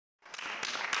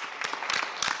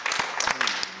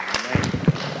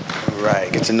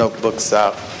right. Get your notebooks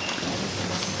out.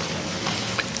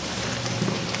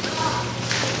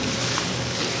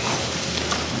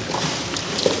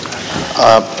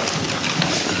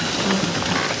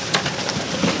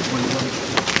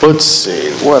 Let's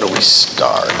see, where do we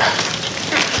start?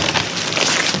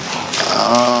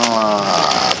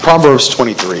 Proverbs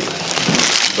 23,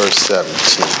 verse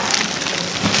 17.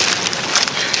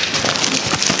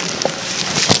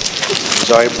 Was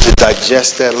y'all able to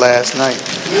digest that last night?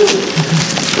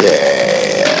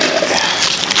 Yeah.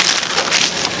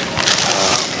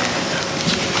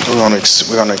 We're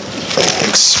gonna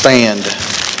expand,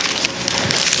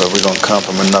 but we're gonna come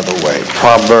from another way.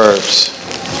 Proverbs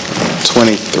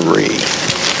 23.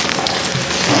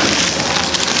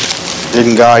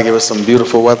 Didn't God give us some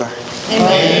beautiful weather?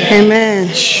 Amen. Amen.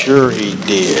 Sure He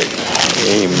did.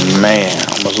 Amen.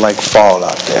 Almost like fall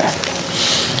out there.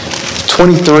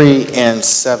 23 and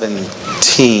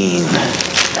 17.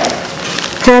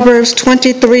 Proverbs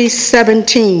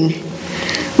 23:17.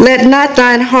 Let not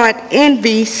thine heart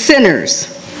envy sinners,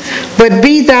 but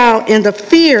be thou in the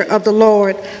fear of the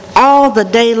Lord all the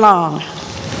day long.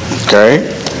 Okay.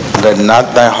 Let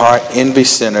not thy heart envy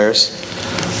sinners,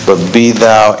 but be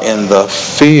thou in the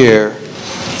fear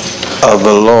of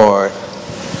the Lord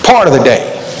part of the day.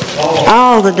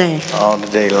 All the day. All the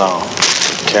day long.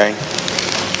 Okay.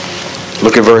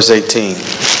 Look at verse 18.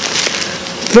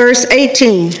 Verse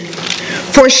 18.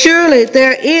 For surely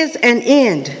there is an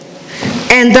end,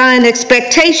 and thine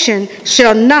expectation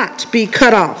shall not be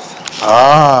cut off.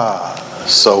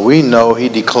 So we know He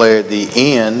declared the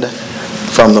end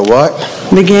from the what?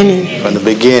 Beginning. From the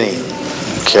beginning.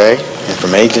 Okay. And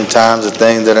from ancient times, the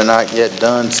things that are not yet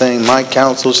done, saying, my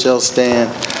counsel shall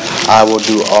stand, I will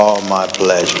do all my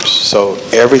pleasures. So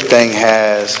everything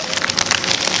has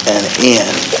an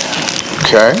end.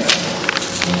 Okay.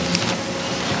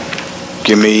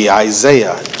 Give me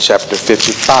Isaiah chapter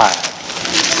 55.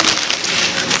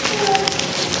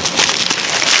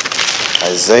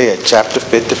 Isaiah chapter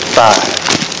 55.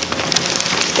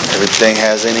 Everything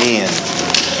has an end.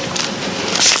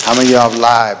 How many of y'all have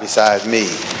lied besides me?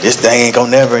 This thing ain't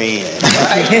gonna never end.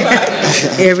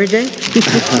 Every day.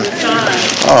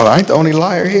 Oh, I ain't the only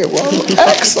liar here. Well,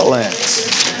 excellent.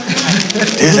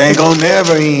 This ain't gonna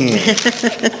never end.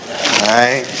 All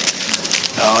right.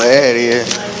 Oh, there it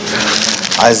is.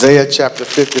 Isaiah chapter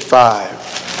 55.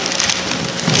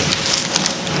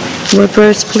 What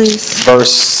verse, please?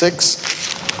 Verse 6.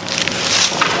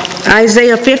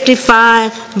 Isaiah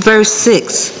 55, verse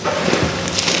 6.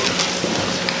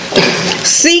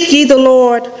 Seek ye the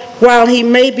Lord while He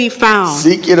may be found.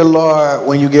 Seek ye the Lord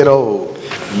when you get old.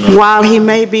 While He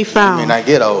may be found. You may not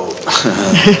get old.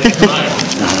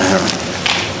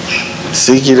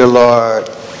 Seek ye the Lord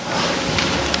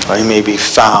while He may be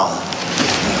found.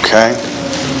 Okay.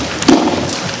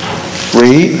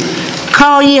 Read.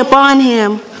 Call ye upon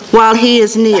Him while He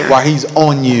is near. While He's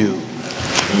on you.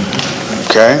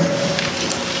 Okay.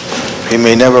 He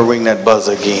may never ring that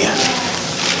buzzer again.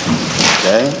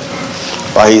 Okay.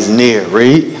 While He's near.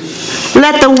 Read.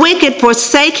 Let the wicked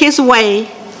forsake his way,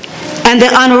 and the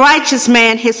unrighteous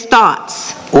man his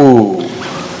thoughts. Ooh.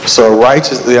 So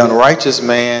the unrighteous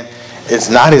man, it's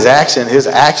not his action. His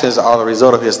actions are the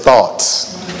result of his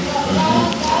thoughts.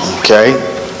 Okay.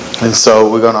 And so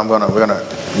we're gonna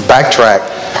backtrack.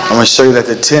 I'm gonna show you that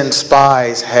the 10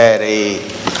 spies had a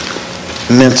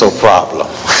mental problem.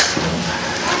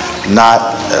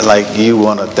 Not like you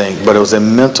want to think, but it was a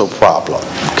mental problem.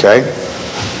 Okay.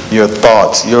 Your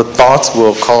thoughts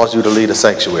will cause you to leave a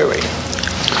sanctuary,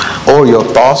 or your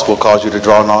thoughts will cause you to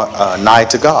draw nigh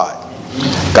to God.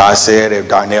 God said, if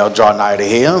Darnell draw nigh to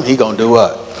Him, He gonna do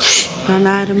what? Draw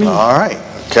nigh to me. All right.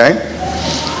 Okay.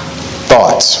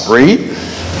 Thoughts. Read.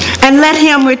 And let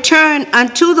him return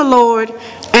unto the Lord,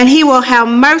 and He will have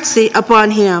mercy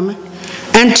upon him,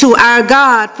 and to our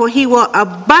God, for He will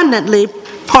abundantly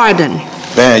pardon.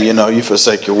 Man, you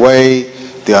forsake your way.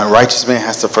 The unrighteous man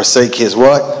has to forsake his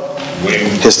what?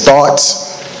 His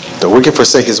thoughts. The wicked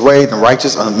forsake his way. The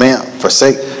righteous man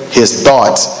forsake his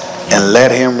thoughts, and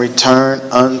let him return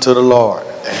unto the Lord.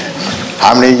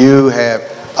 How many of you have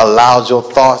allowed your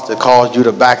thoughts to cause you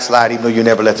to backslide even though you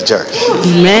never left the church?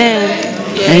 Amen.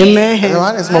 Amen.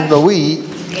 I didn't smoke no weed.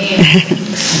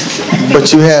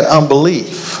 But you had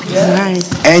unbelief. Right.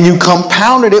 And you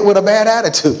compounded it with a bad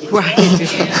attitude. Right.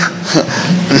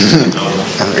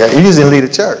 Okay. You usually lead a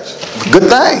church. Good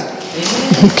thing.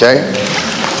 Okay.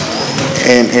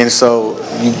 And so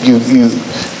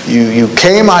you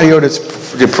came out of your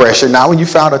depression. Now when you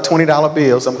found a $20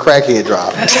 bill, some crackhead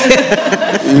dropped.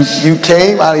 you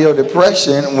came out of your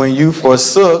depression when you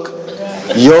forsook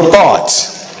your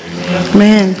thoughts.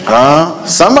 Man.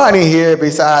 Somebody here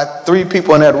besides 3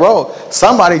 people in that row,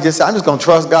 somebody just said, I'm just going to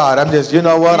trust God. I'm just, you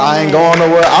know what, I ain't going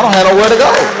nowhere. I don't have nowhere to go.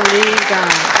 I believe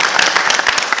God.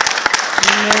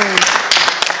 Amen.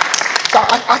 So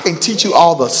I can teach you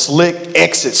all the slick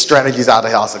exit strategies out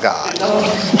of the house of God. You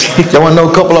want to know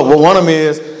a couple of, well, one of them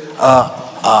is,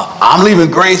 I'm leaving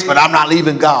grace, but I'm not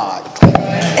leaving God.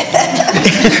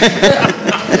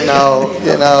 No.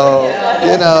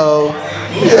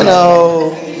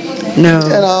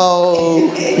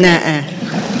 Nuh-uh.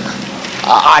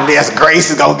 I guess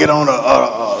grace is gonna get on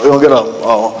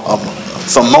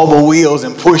some mobile wheels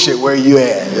and push it where you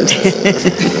at.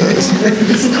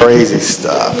 It's crazy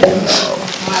stuff.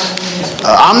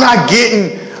 I'm not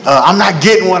getting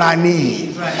what I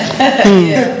need.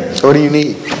 So what do you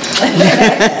need?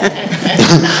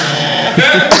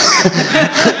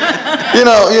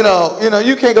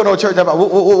 You can't go to a church about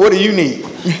what do you need?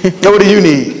 What do you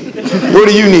need? What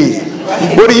do you need?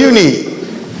 What do you need?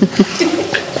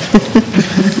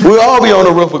 We'll all be on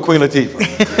the roof with Queen Latifah.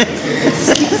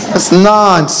 That's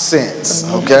nonsense,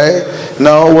 okay?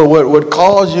 No, what would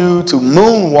cause you to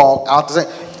moonwalk out the same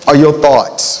are your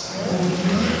thoughts.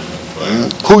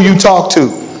 Who you talk to.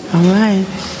 All right.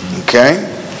 Okay?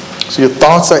 So your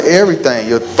thoughts are everything.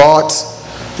 Your thoughts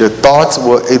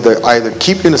will either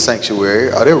keep you in the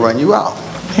sanctuary or they'll run you out.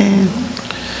 Amen.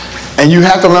 And you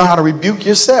have to learn how to rebuke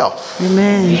yourself.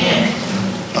 Amen.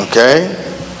 Okay?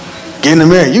 Get in the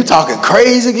mirror. You talking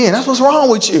crazy again. That's what's wrong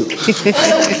with you.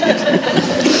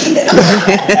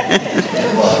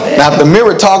 Now if the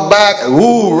mirror talk back,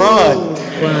 ooh, run.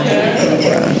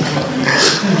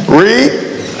 Read.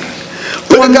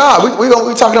 Look at God.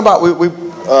 We're talking about,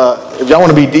 if y'all want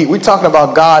to be deep, we're talking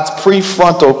about God's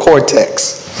prefrontal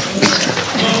cortex.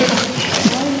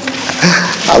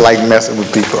 I like messing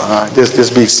with people, huh?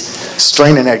 Just be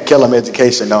straining that Kellum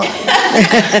education on.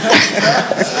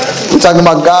 We're talking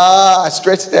about God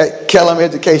stretching that Kellum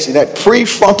education, that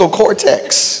prefrontal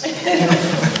cortex.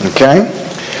 Okay?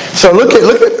 So look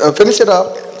at finish it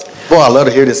up. Boy, I love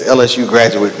to hear this LSU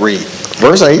graduate read.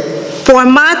 Verse 8. For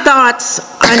my thoughts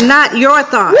are not your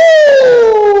thoughts.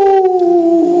 Woo!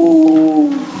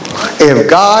 If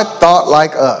God thought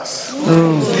like us.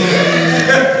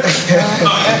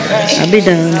 I'll be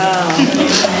done.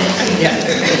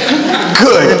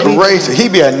 Good gracious.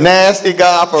 He'd be a nasty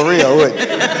God for real, wouldn't he?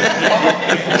 Who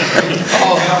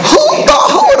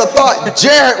would have thought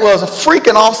Jared was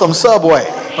freaking off some Subway?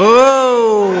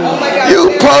 Oh.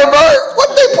 You pervert.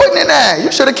 What they putting in there?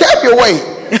 You should have kept your weight.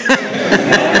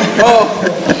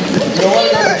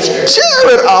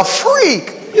 Jared, a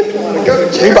freak.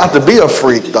 He about to be a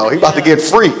freak, though. He about to get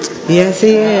freaked. Yes,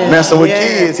 he is. Messing with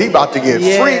kids, he about to get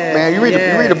freaked, man. You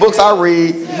read the books I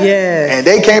read, and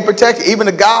they can't protect it. Even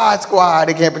the God Squad,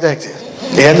 they can't protect it.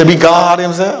 They have to be God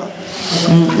himself.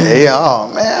 Yeah, oh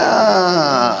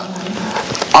man.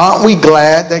 Aren't we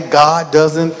glad that God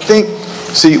doesn't think?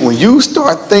 See, when you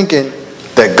start thinking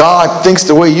that God thinks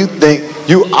the way you think,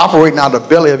 you operating out of the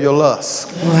belly of your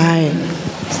lust. Right.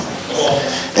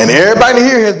 And everybody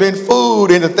here has been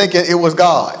fooled into thinking it was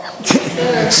God.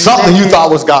 Something you thought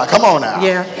was God. Come on now.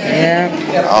 Yeah.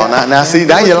 Oh, now see,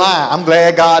 now you're lying. I'm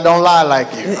glad God don't lie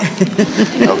like you.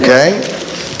 Okay?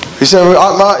 He said,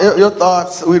 your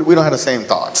thoughts, we don't have the same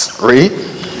thoughts. Read.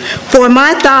 For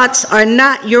my thoughts are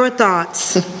not your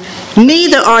thoughts,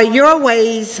 neither are your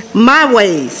ways my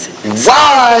ways.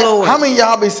 Why? How many of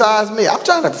y'all besides me? I'm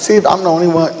trying to see if I'm the only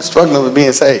one struggling with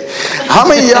being saved. How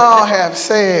many of y'all have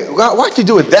said, why'd you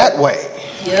do it that way?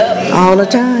 Yep. All the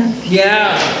time.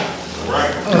 Yeah.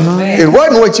 It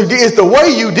wasn't what you did, it's the way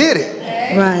you did it.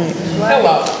 Right.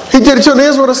 He did it to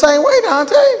Israel the same way,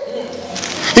 Dante.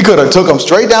 He could have took them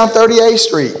straight down 38th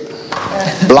Street,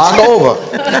 block over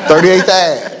 38th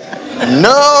Ave.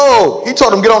 No, he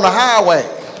told them get on the highway.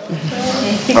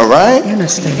 All right.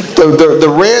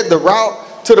 The route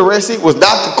to the Red Sea was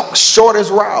not the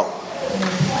shortest route.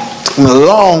 A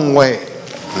long way.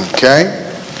 Okay.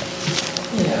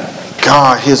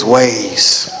 God, his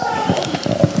ways.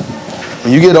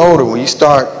 When you get older, when you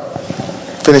start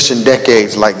finishing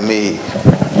decades like me,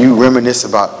 you reminisce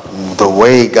about the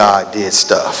way God did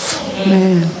stuff.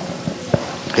 Man.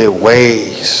 His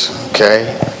ways,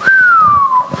 okay?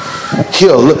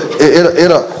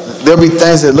 There'll be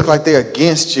things that look like they're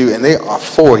against you and they are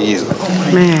for you.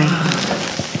 Man.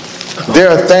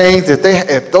 There are things that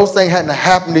if those things hadn't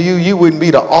happened to you, you wouldn't be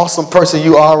the awesome person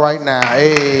you are right now.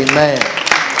 Amen.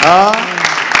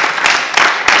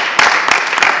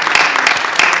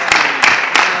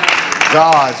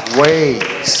 God's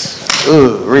ways.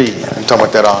 Read. I'm talking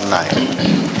about that all night.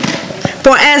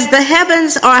 For as the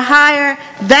heavens are higher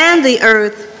than the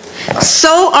earth,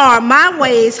 so are my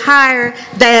ways higher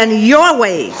than your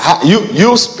ways.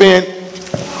 You spend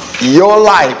your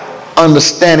life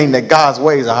understanding that God's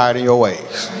ways are higher than your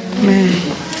ways. Amen.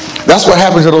 That's what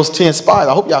happens to those 10 spies.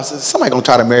 I hope y'all say, somebody gonna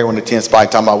try to marry one of the 10 spies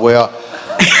talking about, well,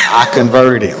 I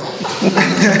converted him.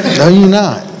 No, you're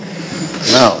not.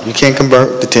 No, you can't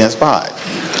convert the 10 spies.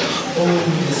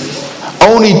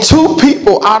 Only 2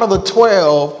 people out of the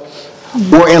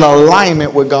 12 were in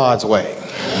alignment with God's way.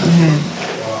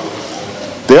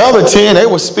 The other 10, they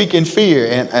were speaking fear,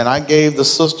 and I gave the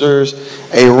sisters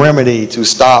a remedy to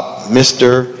stop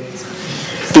Mr.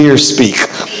 Fear Speak.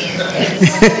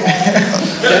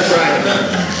 That's right.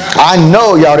 I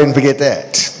know y'all didn't forget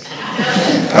that.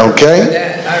 Okay?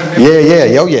 Yeah.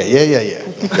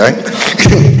 Okay?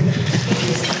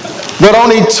 But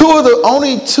only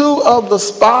two of the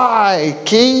spy,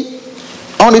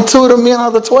 only 2 of the men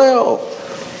of the 12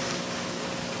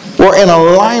 were in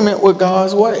alignment with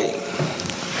God's way.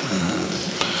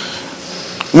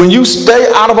 When you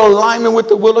stay out of alignment with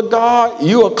the will of God,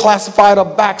 you are classified a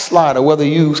backslider, whether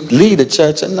you lead a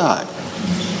church or not.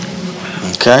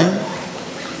 Okay?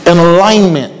 In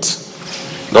alignment.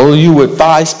 Those of you with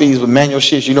 5 speeds with manual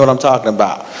shifts, you know what I'm talking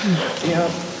about.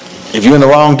 Yep. If you're in the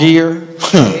wrong gear,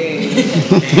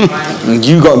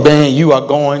 you are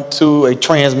going to a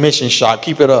transmission shop.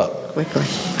 Keep it up.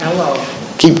 Hello.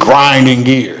 Keep grinding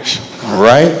gears. All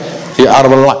right? You're out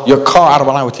of alignment. Your car out of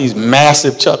alignment with these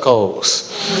massive chuck holes.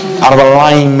 Out of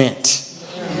alignment.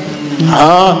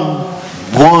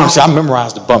 Once I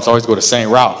memorized the bumps, I always go the same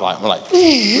route. I'm like,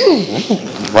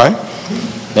 right?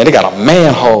 Man, they got a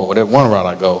manhole with that one route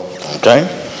I go. Okay?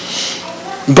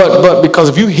 But because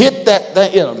if you hit that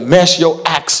it'll mess your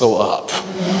axle up.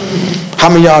 How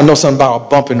many of y'all know something about a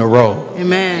bump in the road?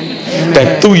 Amen.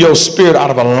 That threw your spirit out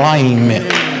of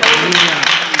alignment.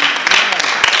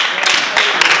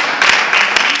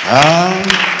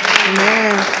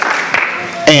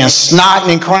 And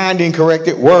snotting and crying didn't correct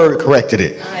it. Word corrected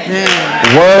it. Amen.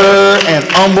 Word and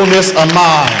humbleness of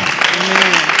mind.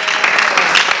 Amen.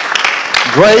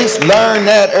 Grace, learn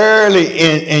that early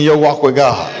in your walk with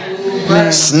God.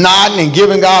 Amen. Snotting and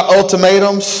giving God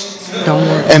ultimatums. Don't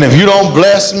work. And if you don't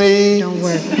bless me, don't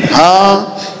work.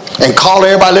 And call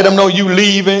everybody, let them know you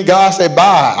leaving. God said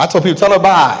bye. I told people, tell her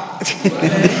bye.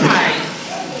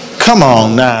 Come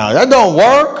on now. That don't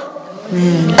work.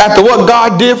 After what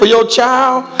God did for your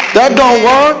child, that don't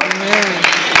work.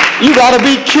 You got to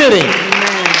be kidding.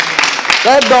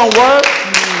 That don't work.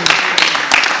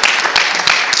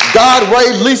 God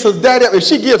raised Lisa's daddy up. If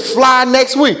she gets fly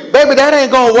next week, baby, that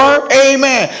ain't going to work.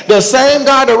 Amen. The same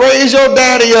God that raised your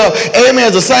daddy up,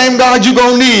 amen, is the same God you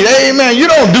going to need. Amen. You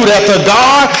don't do that to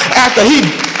God after he...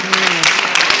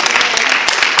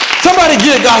 Somebody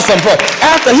give God some prayer.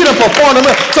 After he done performed the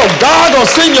miracle. So God going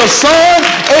to send your son,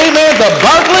 amen, to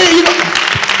Berkeley.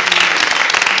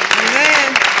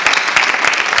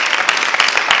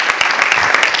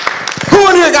 Who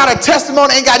in here got a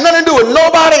testimony? Ain't got nothing to do with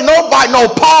nobody, no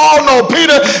Paul, no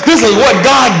Peter. This is what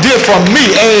God did for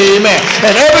me. Amen.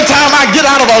 And every time I get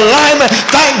out of alignment,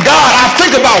 thank God, I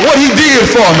think about what he did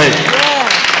for me.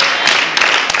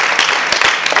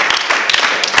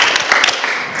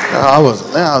 I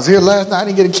was here last night. I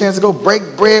didn't get a chance to go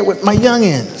break bread with my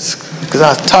youngins because I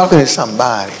was talking to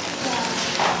somebody.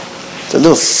 The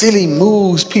little silly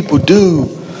moves people do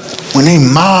when their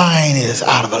mind is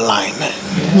out of alignment.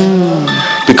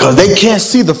 Because they can't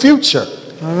see the future.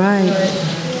 All right.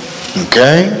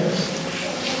 Okay?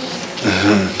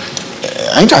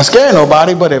 I ain't trying to scare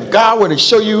nobody, but if God were to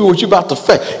show you what you're about to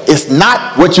face, it's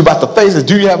not what you're about to face, it's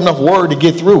do you have enough word to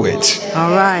get through it?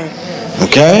 All right.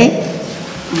 Okay?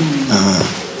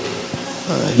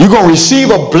 You're going to receive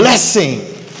a blessing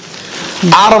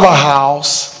out of a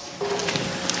house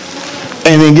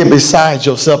and then get beside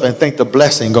yourself and think the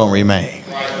blessing going to remain.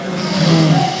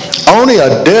 Only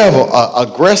a devil, an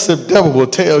aggressive devil will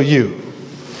tell you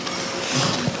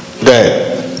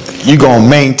that you're going to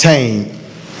maintain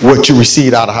what you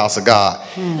received out of the house of God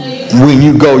when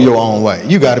you go your own way.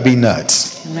 You got to be nuts.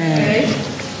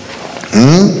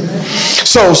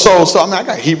 So I mean, I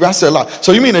got Hebrew. I said a lot.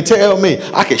 So you mean to tell me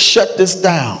I can shut this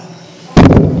down?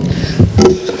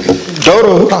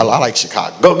 Go to, I like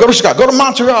Chicago. Go to Chicago. Go to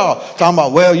Montreal. Talking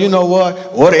about, well, you know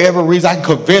what? Whatever reason I can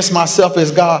convince myself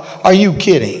it's God. Are you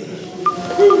kidding?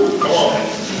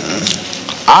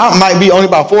 I might be only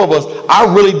about 4 of us. I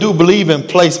really do believe in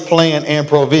place, plan, and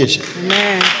provision.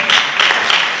 Amen.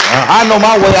 I know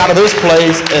my way out of this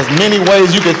place as many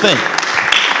ways you can think.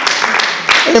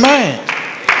 Amen.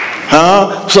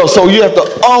 So you have to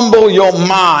humble your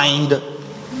mind,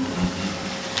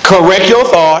 correct your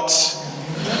thoughts,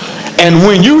 And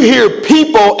when you hear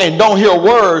people and don't hear a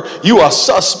word, you are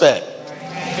suspect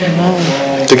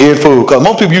to get food. Because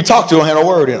most people you talk to don't have a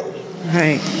word in them.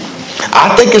 Right.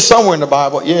 I think it's somewhere in the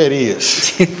Bible. Yeah, it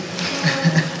is.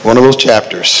 One of those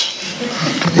chapters.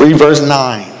 Read verse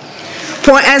 9.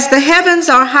 For as the heavens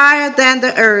are higher than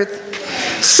the earth,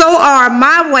 so are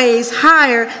my ways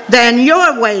higher than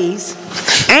your ways,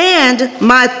 and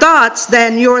my thoughts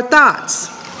than your thoughts.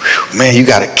 Man, you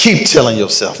got to keep telling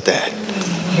yourself that.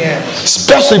 Yes.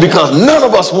 Especially because none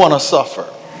of us want to suffer.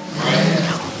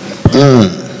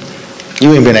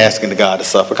 You ain't been asking the God to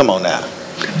suffer. Come on now.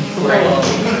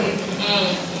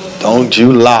 Don't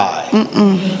you lie.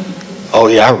 Oh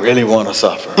yeah, I really want to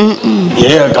suffer.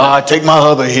 Yeah, God, take my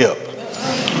other hip.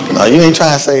 No, you ain't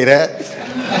trying to say that.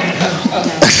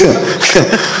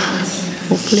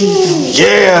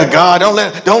 Yeah, God, don't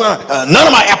let none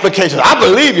of my applications. I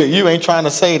believe you. You ain't trying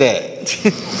to say that.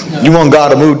 You want God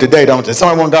to move today, don't you?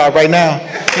 Somebody want God right now?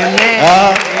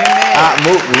 Amen. I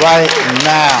move right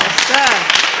now.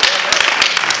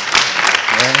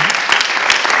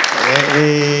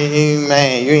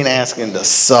 Amen. You ain't asking to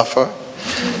suffer.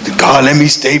 God, let me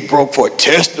stay broke for a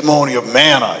testimony of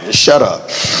manna. Just shut up.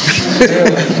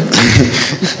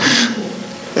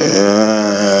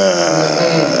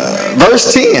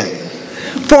 Verse 10.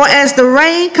 For as the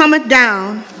rain cometh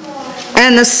down,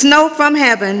 and the snow from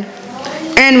heaven,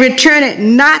 and returneth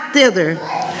not thither,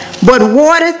 but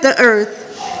watereth the earth,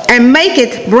 and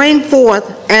maketh bring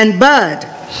forth and bud,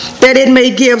 that it may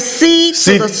give seed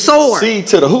to the sower. Seed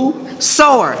to the who?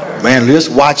 Sower. Man, let's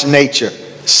watch nature.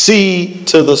 Seed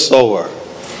to the sower.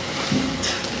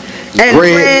 And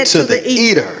bread to the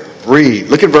eater. Read.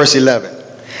 Look at verse 11.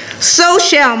 So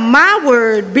shall my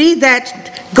word be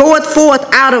that goeth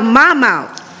forth out of my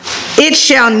mouth. It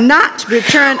shall not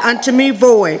return unto me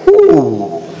void.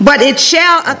 Ooh. But it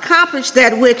shall accomplish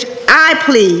that which I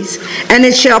please, and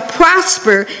it shall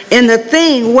prosper in the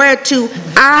thing whereto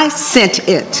I sent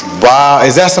it. Wow,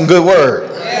 is that some good word?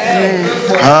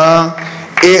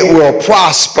 It will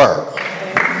prosper.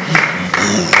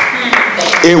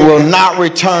 It will not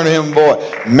return to him void.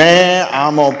 Man,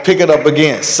 I'm going to pick it up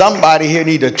again. Somebody here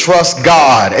need to trust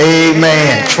God.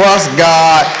 Amen. Trust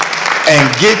God and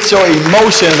get your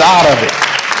emotions out of it.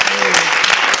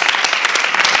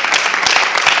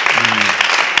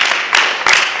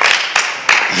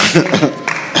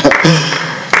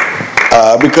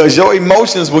 Because your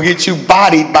emotions will get you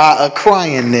bodied by a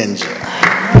crying ninja.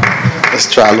 Let's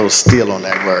try a little steal on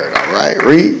that word. All right,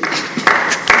 read.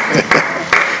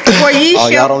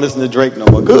 Y'all don't listen to Drake no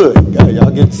more. Good.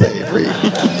 Y'all get saved. Read.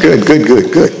 Good.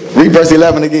 Read verse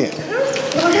 11 again.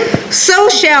 So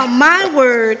shall my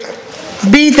word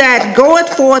be that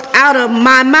goeth forth out of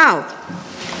my mouth.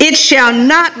 It shall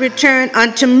not return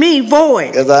unto me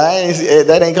void. Because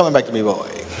that ain't coming back to me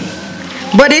void.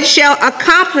 But it shall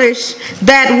accomplish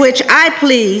that which I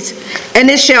please, and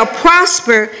it shall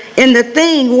prosper in the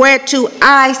thing whereto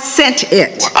I sent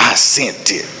it. Well, I sent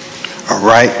it. All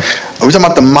right. We're talking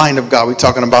about the mind of God. We're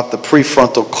talking about the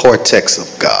prefrontal cortex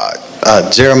of God.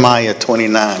 Jeremiah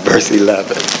 29, verse 11.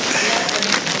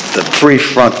 The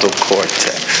prefrontal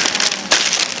cortex.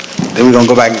 Then we're going to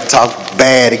go back and talk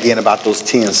bad again about those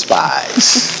 10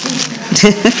 spies.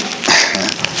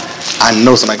 I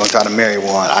know somebody's going to try to marry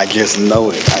one. I just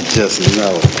know it.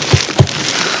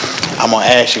 I'm going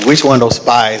to ask you, which one of those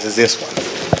spies is this one?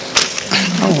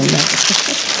 Oh, no.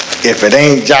 If it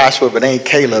ain't Joshua, if it ain't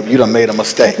Caleb, you done made a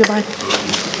mistake. Can I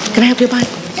have your Bible?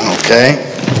 Okay.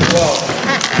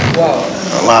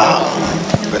 Wow.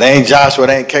 If it ain't Joshua,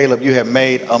 it ain't Caleb, you have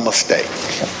made a mistake.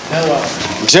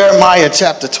 Jeremiah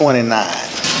chapter 29.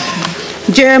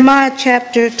 Jeremiah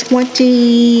chapter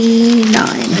 29.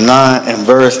 9 and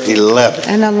verse 11.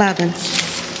 And 11.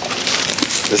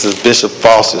 This is Bishop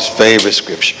Foster's favorite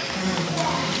scripture.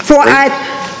 For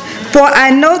I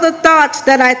know the thoughts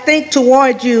that I think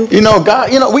toward you. You know, God,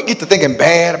 we get to thinking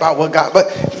bad about what God, but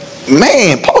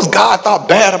man, suppose God thought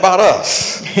bad about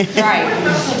us.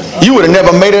 Right. You would have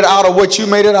never made it out of what you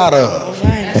made it out of.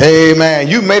 Right. Amen.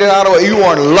 You made it out of it. You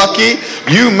weren't lucky.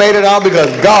 You made it out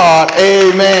because God,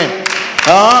 amen.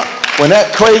 When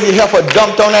that crazy heifer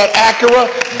dumped on that Acura,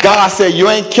 God said, you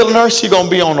ain't killing her. She's going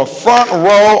to be on the front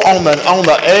row on the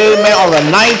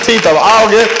 19th of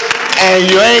August, and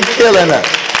you ain't killing her.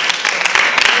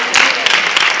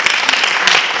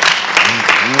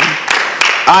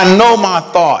 I know my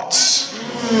thoughts.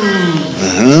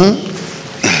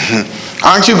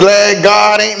 Aren't you glad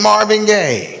God ain't Marvin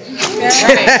Gaye?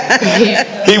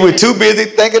 He was too busy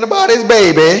thinking about his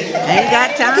baby. Ain't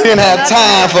got time. He didn't have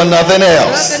time for nothing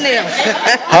else. Nothing else.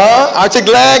 Huh? Aren't you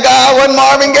glad God wasn't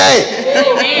Marvin Gaye?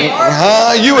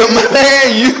 Huh? You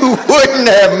wouldn't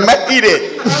have made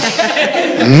it.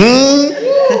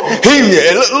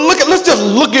 Let's just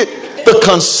look at the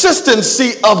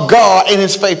consistency of God and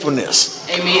his faithfulness.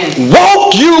 Amen.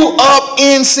 Woke you up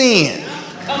in sin.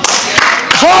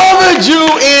 Covered you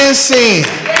in sin.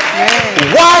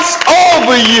 Watched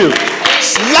over you.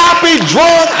 Sloppy,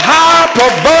 drunk, high,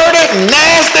 perverted,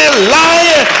 nasty,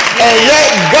 lying. And yet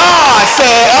God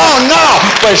said, oh no,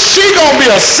 but she gonna be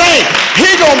a saint.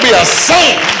 He gonna be a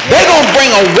saint. They gonna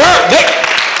bring a word.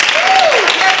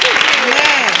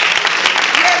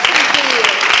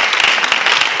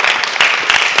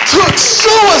 Took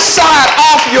suicide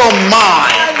off your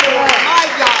mind.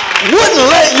 Wouldn't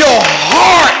let your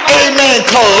heart, amen,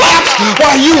 collapse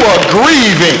while you were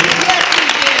grieving.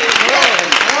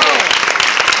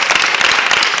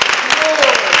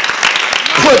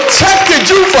 Protected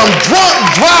you from drunk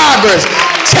drivers,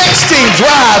 texting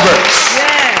drivers.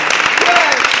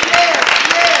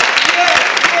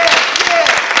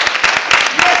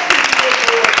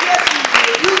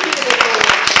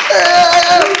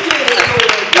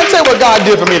 I'll tell you what God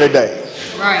did for me today.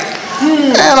 Right.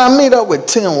 And I meet up with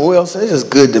Tim Wilson. It's just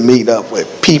good to meet up with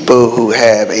people who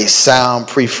have a sound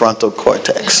prefrontal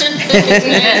cortex.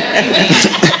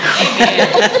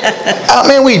 I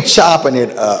mean, we chopping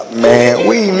it up, man.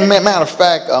 Matter of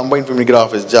fact, I'm waiting for him to get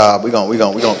off his job. We got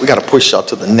to push y'all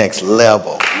to the next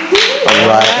level. All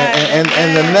right,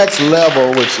 and the next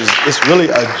level, which is it's really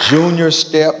a junior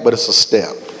step, but it's a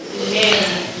step.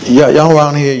 Y'all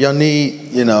around here, y'all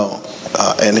need,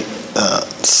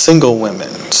 single women,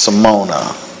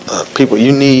 Simona, people,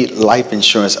 you need life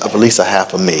insurance of at least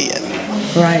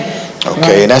 $500,000. Right. Okay,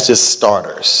 Right. and that's just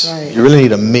starters. Right. You really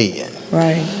need $1 million.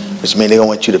 Right. Which means they don't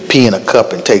want you to pee in a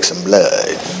cup and take some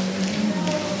blood.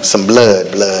 Some blood.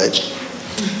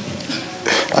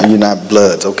 You're not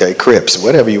Bloods, okay, Crips,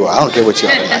 whatever you are. I don't care what you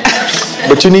are.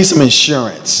 But you need some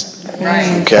insurance.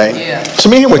 Right. Okay? Yeah. So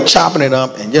me and we're chopping it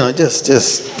up, and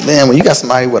just man, when you got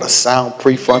somebody with a sound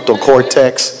prefrontal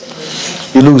cortex,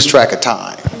 you lose track of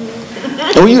time.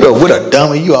 And when you're with a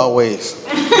dummy, you always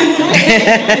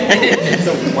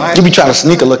you be trying to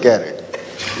sneak a look at it.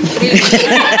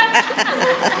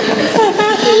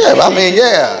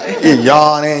 You're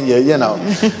yawning, you know.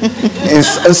 And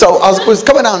so I was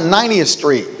coming down 90th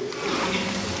Street.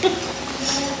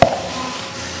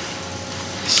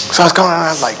 So I was coming down,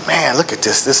 I was like, man, look at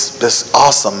this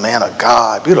awesome man of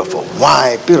God, beautiful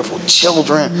wife, beautiful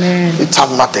children. They're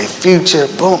talking about their future,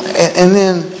 boom. And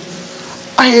then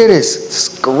I hear this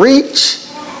screech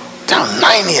down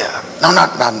 90th. No,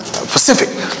 not Pacific.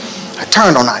 I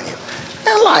turned on 90th. And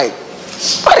I'm like,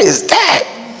 what is that?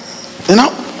 You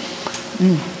know?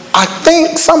 I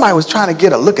think somebody was trying to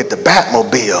get a look at the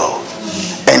Batmobile,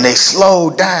 and they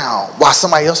slowed down while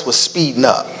somebody else was speeding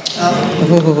up.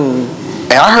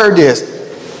 And I heard this,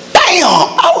 damn,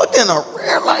 I was in a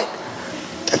red light.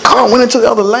 The car went into the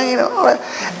other lane and all that.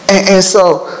 And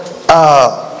so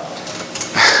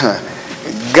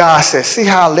God said, see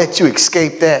how I let you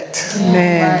escape that?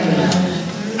 Man.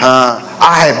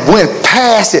 I had went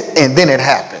past it and then it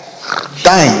happened.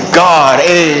 Thank God,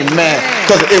 amen.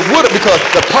 Because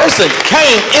the person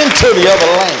came into the other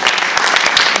lane.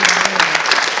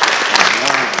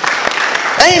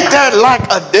 Ain't that like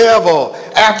a devil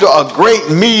after a great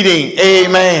meeting?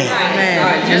 Amen.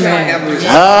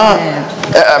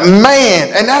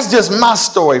 Man, and that's just my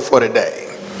story for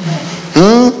today.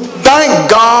 Thank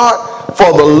God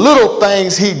for the little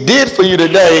things he did for you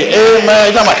today.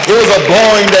 Amen. You're talking about, it was a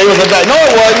boring day, it was a day. No,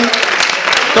 it wasn't.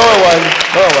 No, it wasn't.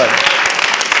 No, it wasn't.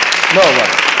 No, it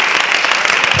wasn't.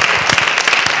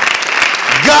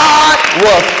 God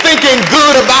was thinking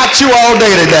good about you all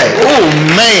day today. Oh,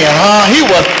 man, huh? He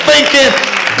was thinking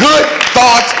good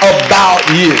thoughts about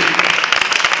you.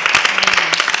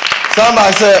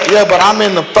 Somebody said, yeah, but I'm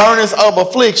in the furnace of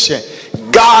affliction.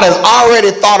 God has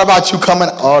already thought about you coming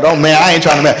out. Oh, don't, man, I ain't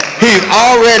trying to, man. He's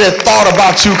already thought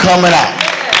about you coming out.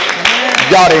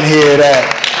 Y'all didn't hear that.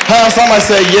 Huh? Somebody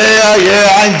said,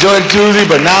 yeah, I enjoyed Tuesday,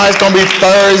 but now it's going to be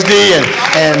Thursday,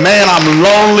 and man, I'm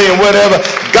lonely and whatever.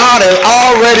 God has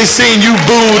already seen you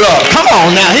booed up. Come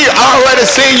on now. He already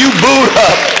seen you booed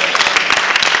up.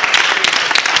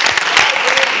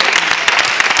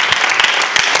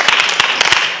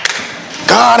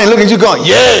 God ain't looking at you going,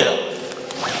 yeah.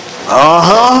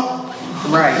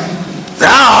 Right.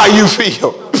 Now how you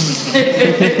feel?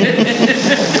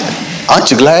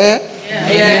 Aren't you glad?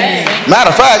 Yeah. Matter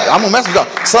of fact, I'm gonna mess with y'all.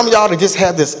 Some of y'all that just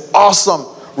have this awesome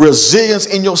resilience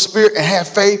in your spirit and have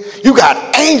faith, you got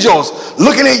angels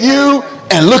looking at you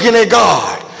and looking at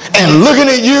God. And looking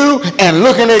at you and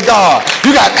looking at God.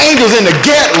 You got angels in the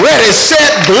get ready,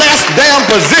 set, blessed, damn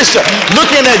position.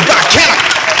 Looking at God.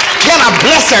 Can I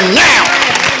bless her now?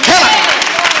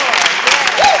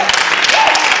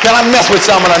 Can I mess with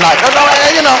someone tonight?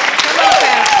 You know.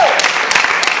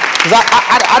 Because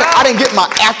I didn't get my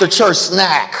after church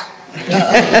snack.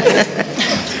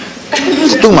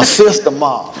 Just threw my system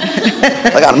off.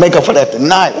 I got to make up for that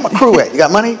tonight. Where my crew at? You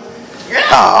got money?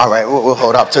 Oh, all right, we'll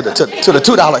hold up till the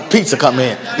 $2 pizza come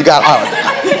in. You got all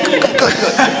right. Good.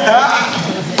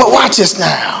 But watch this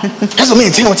now. That's what me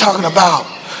and Tim were talking about.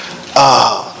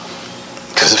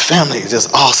 Because the family is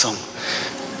just awesome.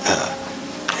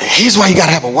 Here's why you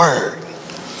gotta have a word.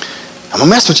 I'm gonna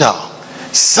mess with y'all.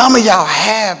 Some of y'all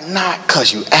have not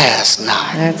because you ask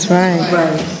not. That's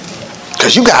right.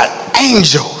 Because you got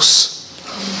angels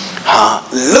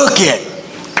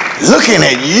looking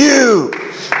at you.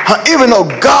 Even though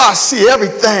God see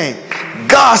everything,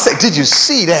 God said, did you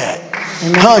see that?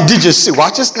 Did you see?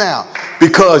 Watch this now.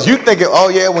 Because you thinking, oh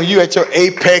yeah, when you at your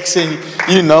apex and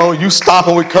you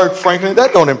stopping with Kirk Franklin,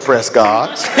 that don't impress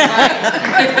God.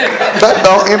 That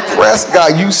don't impress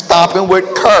God. You stopping with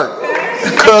Kirk,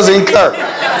 cousin Kirk.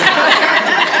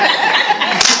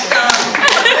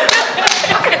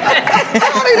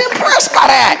 God ain't impressed by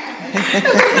that.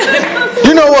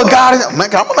 You know what God is?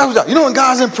 Man, you know when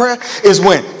God's in prayer is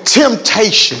when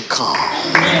temptation comes.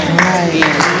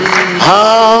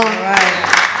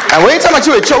 And we ain't talking about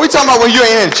you at church. We talking about when you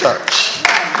ain't in church.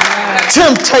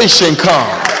 Temptation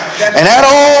comes. And that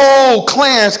old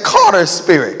Clarence Carter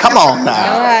spirit. Come on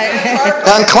now.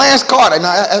 And Clarence Carter.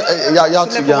 Now, y'all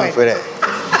too young for that.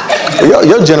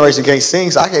 Your generation can't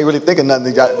sing, so I can't really think of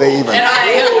nothing they even.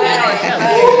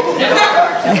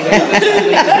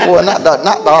 Well, not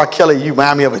the R. Kelly. You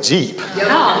remind me of a Jeep. Oh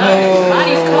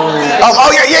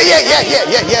yeah.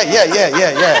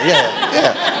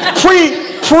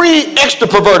 Pre-extra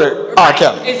perverted R.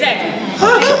 Kelly. Exactly.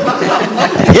 Okay.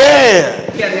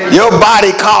 Yeah. Your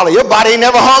body calling. Your body ain't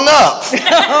never hung up.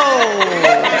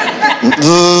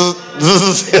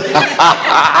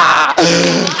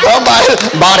 Somebody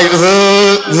body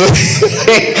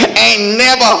ain't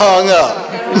never hung up.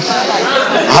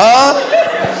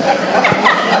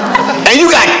 And you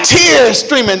got tears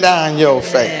streaming down your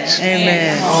face.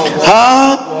 Amen.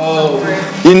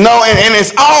 And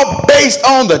it's all based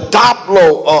on the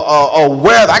Doppler or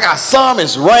weather. I got some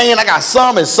it's rain. I got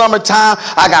some it's summertime.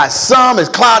 I got some it's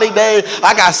cloudy day.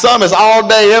 I got some it's all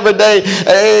day, every day.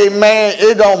 Amen.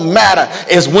 It don't matter.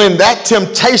 It's when that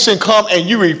temptation comes and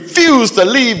you refuse to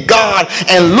leave God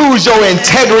and lose your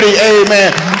integrity.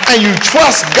 Amen. And you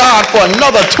trust God for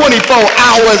another 24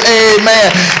 hours.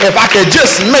 Amen. If I could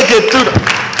just make it through I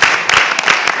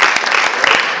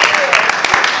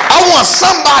want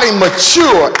somebody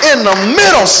mature in the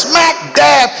middle, smack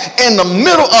dab in the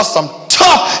middle of some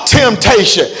tough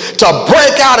temptation to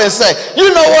break out and say,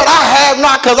 you know what, I have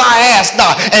not because I asked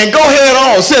not. And go ahead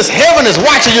on. Since heaven is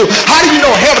watching you, how do you know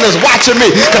heaven is watching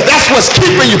me? Because that's what's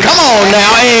keeping you. Come on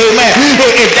now, amen.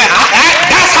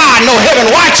 That's how I know heaven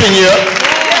watching you.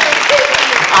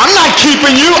 I'm not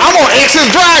keeping you. I'm on Exodus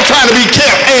Drive trying to be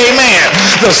kept. Amen.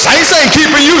 The saints ain't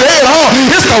keeping you head on.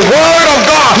 It's the word of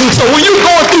God. So when you're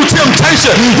going through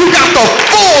temptation, you got the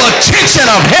full attention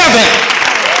of heaven.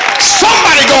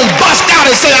 Somebody gonna bust out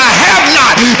and say, I have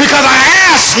not because I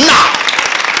asked not.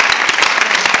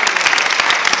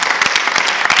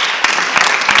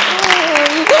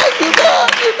 You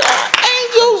got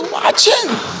angels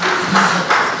watching.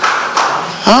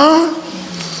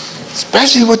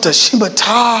 Especially with the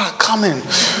Shemitah coming.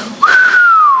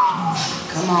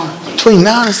 Come on. Between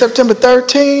now and September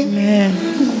 13th. Man.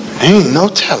 Ain't no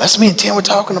tell. That's me and Tim we're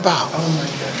talking about. Oh my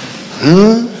God.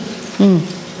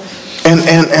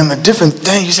 And the different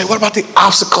things. You say, what about the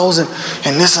obstacles and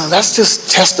this and that's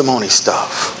just testimony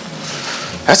stuff.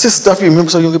 That's just stuff you remember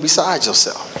so you don't get beside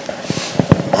yourself.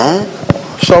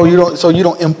 So you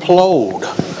don't implode.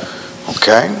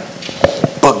 Okay?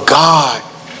 But God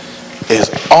is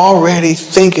already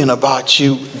thinking about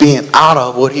you being out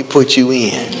of what he put you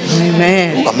in.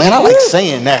 Amen. Ooh, man, I like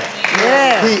saying that.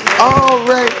 Yeah. He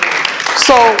already.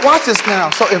 So watch this now.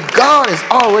 So if God is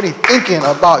already thinking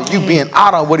about you being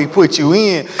out of what he put you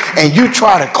in and you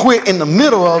try to quit in the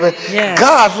middle of it,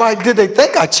 God's like, did they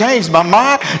think I changed my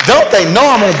mind? Don't they know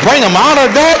I'm going to bring them out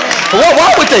of that?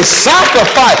 Why would they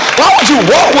sacrifice? Why would you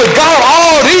walk with God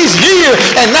all these years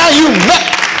and now you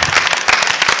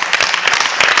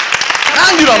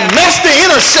done messed the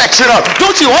intersection up.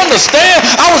 Don't you understand?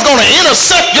 I was going to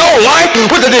intersect your life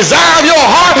with the desire of your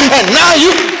heart, and now you.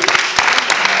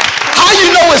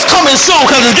 it's coming soon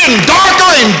because it's getting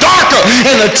darker and darker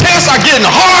and the tests are getting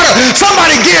harder.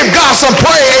 Somebody give God some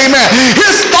praise, amen.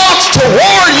 His thoughts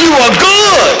toward you are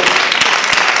good.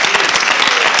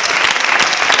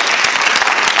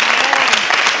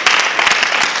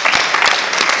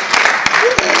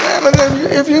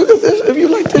 If you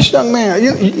like this young man,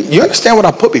 you understand what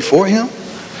I put before him?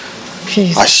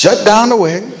 Jesus. I shut down the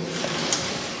wedding,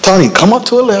 told him to come up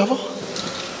to a level.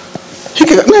 He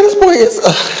could, man, this boy is,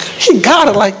 he got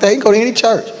it like that. He can go to any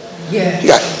church. Yeah. He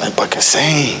got, that boy can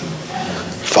sing.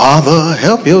 Father,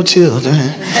 help your children.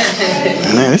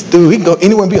 And man, this dude, he can go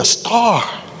anywhere and be a star.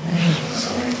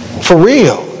 For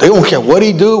real. They don't care what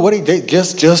he do, they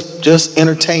just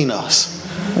entertain us.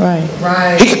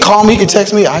 Right. He could call me, he could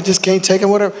text me, I just can't take it,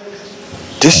 whatever.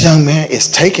 This young man is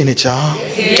taking it, y'all.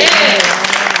 Yeah.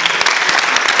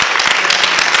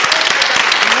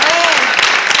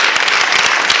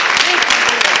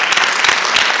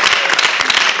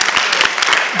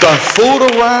 Done fooled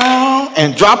around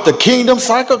and dropped the kingdom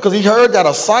cycle because he heard that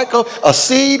a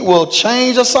seed will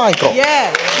change a cycle.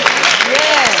 Yeah.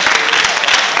 Yeah.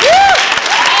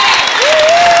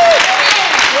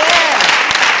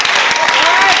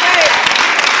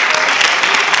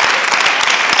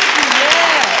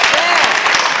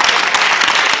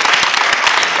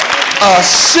 A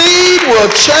seed will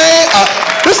change.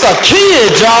 This is a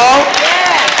kid, y'all.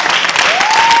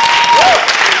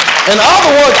 In other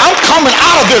words, I'm coming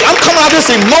out of this. I'm coming out of this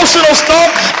emotional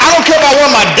stuff. I don't care about what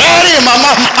my daddy and my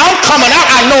mom. I'm coming out.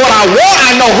 I know what I want.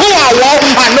 I know who I want.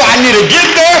 I know I need to get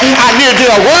there. I need to do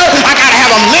a word. I got to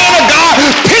have a man of God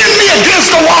pin me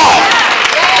against the wall.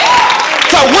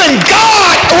 So when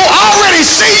God will already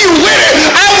see you with it,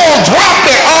 I won't drop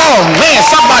it. Oh, man,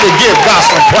 somebody give God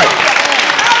some praise.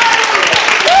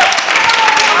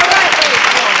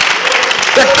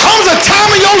 There comes a time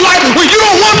in your life when you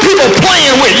don't want people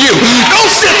playing with you.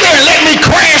 Don't sit there and let me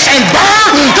crash and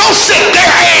burn. Don't sit there,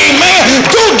 amen.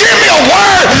 Dude, give me a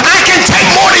word. I can take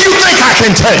more than you think I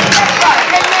can take.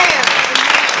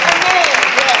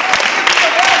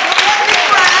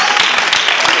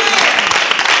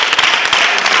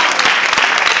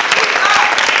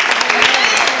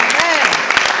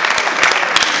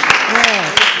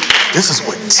 This is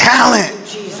with talent.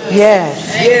 Yes.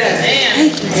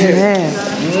 Amen.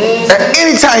 At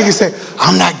any time you can say,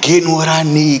 I'm not getting what I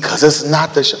need because it's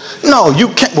not the show. No, you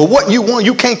can't. Well, what you want,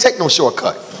 you can't take no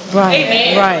shortcut. Right.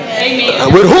 Amen. Right.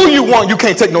 Amen. With who you want, you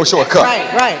can't take no shortcut.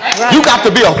 Right. You got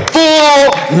to be a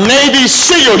full Navy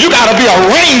SEAL. You got to be a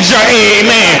Ranger,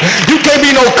 amen. You can't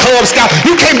be no Cub Scout.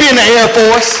 You can't be in the Air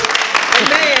Force.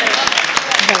 Amen.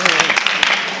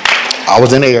 I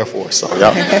was in the Air Force, so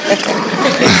y'all.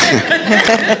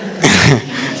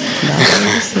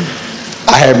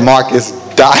 I had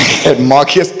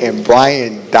Marcus and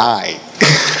Brian died.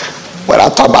 When I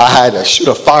talk about I had to shoot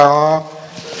a firearm,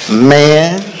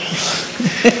 man,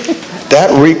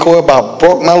 that recoil about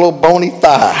broke my little bony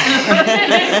thigh.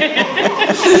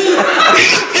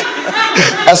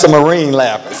 That's a Marine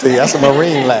laughing. See, that's a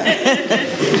Marine laugh.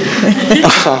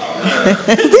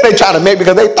 They try to make me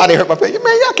because they thought they hurt my feelings.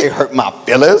 Man, y'all can't hurt my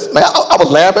feelings. Man, I was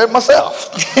laughing at myself.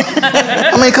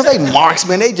 I mean, because they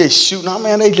marksmen, they just shooting. I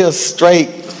mean, they just straight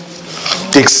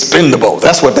expendable.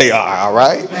 That's what they are, all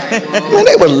right? Man,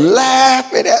 they were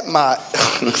laughing at my...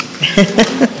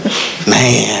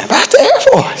 Man, that's the Air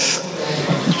Force.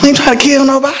 We ain't trying to kill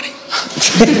nobody.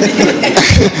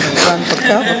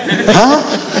 Huh?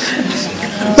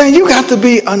 Man, you got to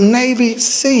be a Navy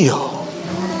SEAL.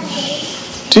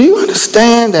 Do you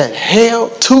understand that hell,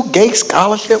 2 Gates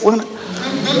scholarship winner?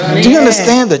 Do you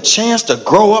understand the chance to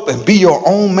grow up and be your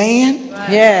own man?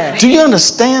 Yeah. Do you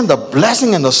understand the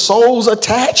blessing and the souls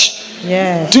attached?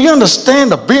 Yeah. Do you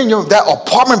understand the being in that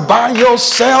apartment by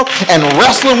yourself and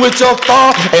wrestling with your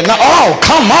thoughts? And oh,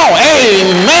 come on,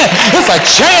 amen. It's a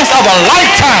chance of a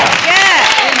lifetime. Yeah.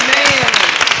 Amen.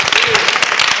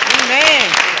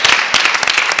 Amen.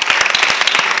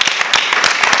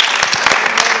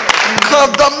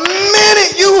 Because the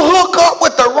minute you hook up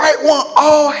with the right one,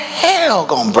 all hell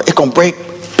it's gonna break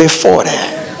before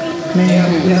that.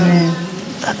 Amen.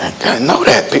 I know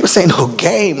that. People say no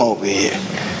game over here.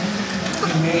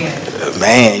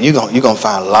 Man, you're gonna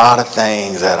find a lot of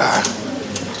things that are,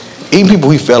 even people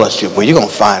we fellowship with, you're gonna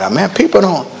find out, man, people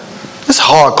don't, it's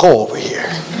hardcore over here.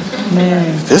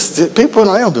 Man. This people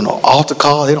they don't do no altar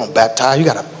call, they don't baptize. You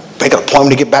gotta make an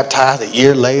appointment to get baptized a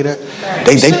year later.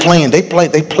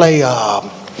 They play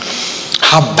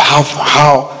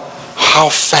how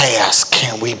fast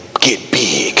can we get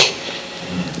big?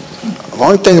 The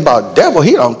only thing about devil,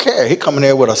 he don't care. He coming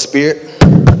there with a spirit.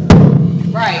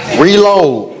 Right.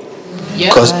 Reload.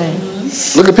 Because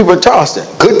look at people in Charleston.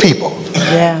 Good people.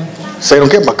 Yeah. Say don't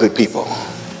care about good people.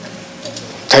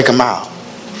 Take them out.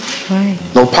 Right.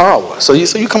 No power. So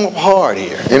you come up hard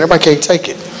here. And everybody can't take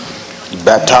it. You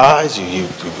baptize. You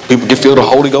people get filled with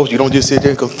the Holy Ghost. You don't just sit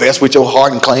there and confess with your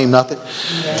heart and claim nothing.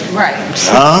 Right.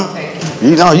 Huh?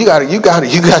 You know, you got to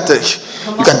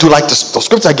do like the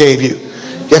scripture I gave you.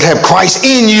 You got to have Christ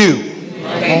in you.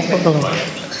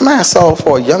 Man, so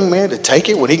for a young man to take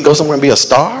it when he can go somewhere and be a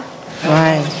star.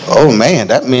 Right. Oh man,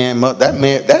 that man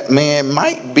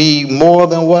might be more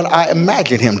than what I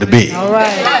imagined him to be. All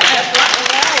right. Amen.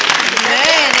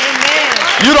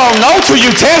 You don't know till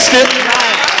you test it.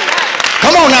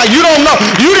 Come on now, you don't know.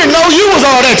 You didn't know you was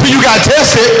all that till you got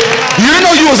tested. You didn't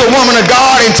know you was a woman of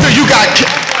God until you got.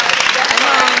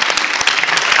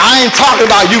 I ain't talking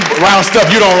about you around stuff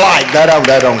you don't like. That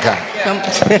don't count.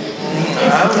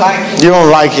 You don't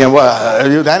like him.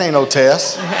 Well, that ain't no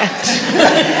test.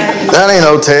 That ain't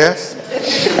no test.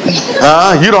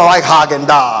 You don't like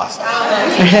Haagen-Dazs.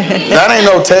 That ain't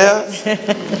no test.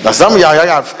 Now some of y'all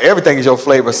got everything is your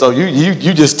flavor, so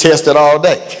you just test it all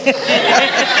day.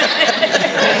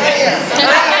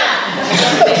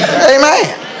 Amen.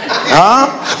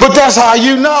 But that's how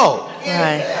you know.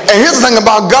 Right. And here's the thing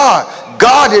about God.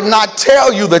 God did not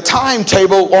tell you the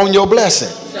timetable on your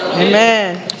blessing.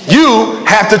 Amen. You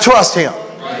have to trust him.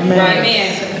 Amen.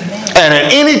 And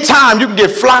at any time you can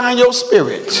get fly in your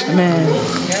spirit. Amen.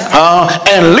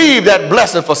 And leave that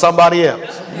blessing for somebody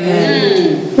else.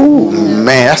 Amen. Ooh,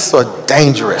 man, that's so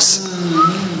dangerous.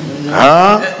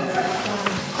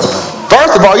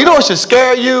 First of all, you know what should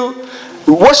scare you?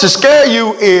 What should scare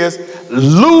you is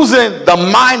losing the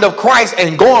mind of Christ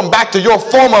and going back to your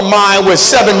former mind with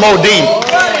 7 more demons.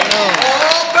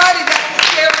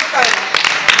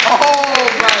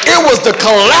 It was the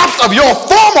collapse of your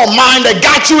former mind that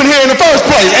got you in here in the first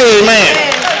place. Amen.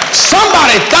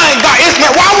 Somebody thank God.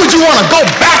 Why would you want to go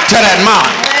back to that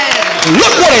mind?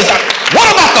 Look what is that. What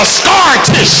about the scar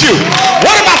tissue?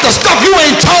 What about the stuff you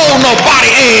ain't told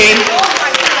nobody?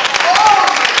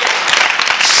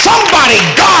 Somebody,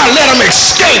 God let them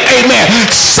escape. Amen.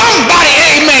 Somebody,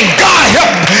 amen, God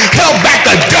held back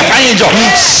the death angel.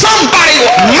 Somebody,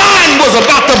 mind was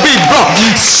about to be broke.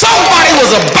 Somebody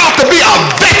was about to be a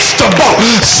vegetable.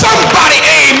 Somebody,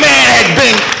 amen, had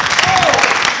been.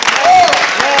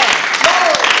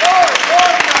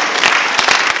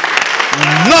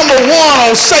 Number 1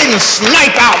 on Satan's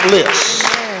snipe out list.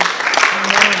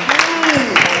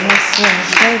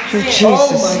 Thank you,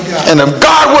 Jesus. And if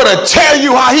God were to tell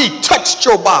you how he touched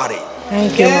your body.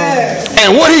 Thank you, Lord.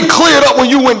 And what he cleared up when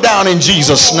you went down in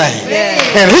Jesus' name.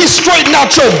 And he straightened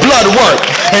out your blood work.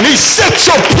 And he set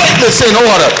your platelets in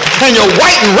order. And your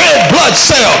white and red blood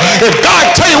cell. If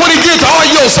God tell you what he did to all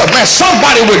your stuff, man,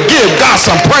 somebody would give God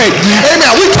some praise.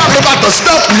 Amen. We talking about the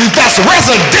stuff that's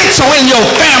residential in your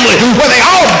family. Where they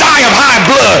all die of high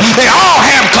blood. They all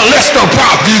have cholesterol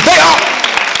problems. They all...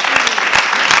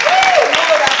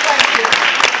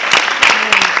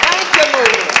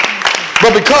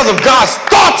 But because of God's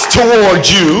thoughts towards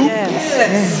you,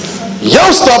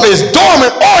 your stuff is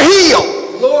dormant or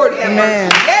healed. Lord have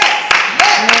mercy.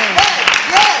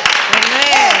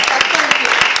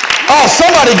 Oh,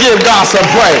 somebody give God some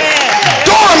praise.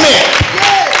 Dormant.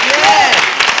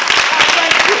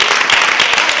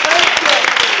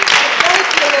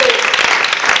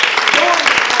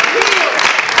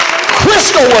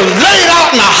 Crystal was laid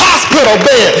out in a hospital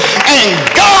bed, and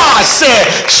God said,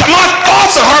 my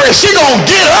thoughts of her is she gonna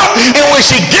get up, and when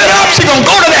she get up, she gonna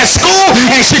go to that school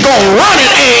and she gonna run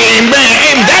it. Amen.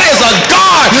 And that is a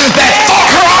God that thought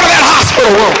her out of that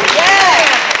hospital room.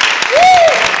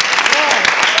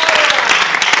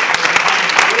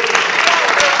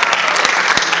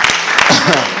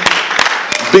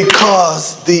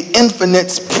 Because the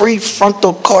infinite's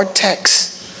prefrontal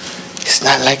cortex is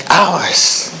not like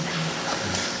ours.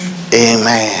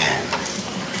 Amen.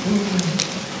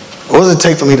 What does it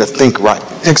take for me to think right?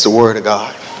 It takes the word of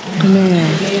God. Amen.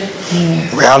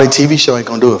 Reality TV show ain't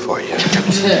gonna do it for you.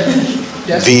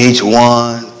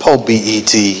 VH1, Poe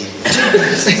BET.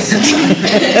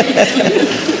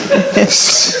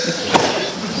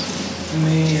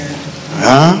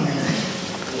 Huh?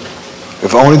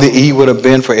 If only the E would have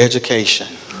been for education.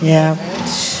 Yeah.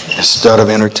 Instead of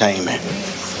entertainment.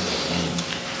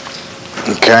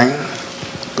 Okay?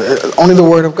 But only the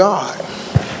word of God.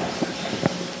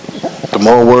 The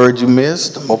more words you miss,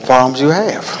 the more problems you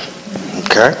have.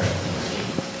 Okay?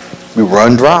 We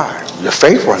run dry. Your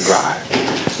faith run dry.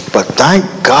 But thank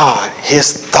God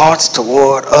his thoughts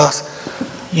toward us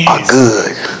are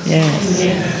good. Yes.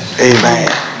 Amen.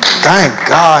 Thank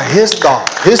God his thought,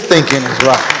 his thinking is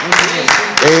right.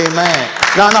 Amen.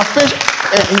 Now, fish.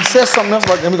 And he says something else.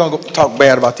 Then we're going to go talk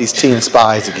bad about these teen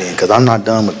spies again, because I'm not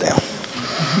done with them.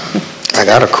 I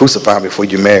got to crucify them before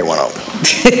you marry one of them.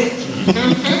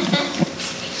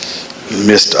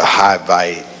 Mr.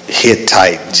 Hivite,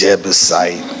 Hittite,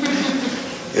 Jebusite.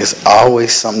 It's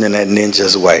always something in that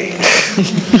ninja's way.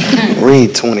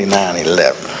 Read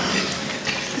 29:11.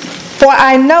 For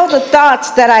I know the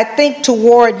thoughts that I think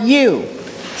toward you,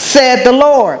 said the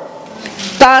Lord.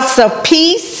 Thoughts of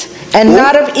peace and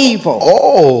not of evil.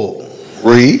 Oh,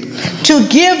 read. To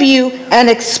give you an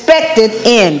expected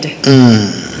end.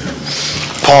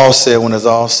 Paul said when it's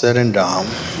all said and done,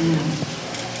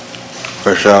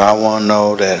 for sure I want to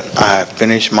know that I have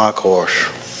finished my course.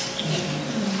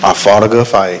 I fought a good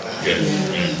fight.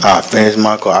 I finished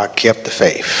my course. I kept the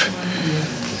faith.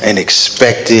 An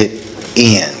expected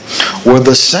end. Well,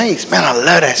 the saints, man, I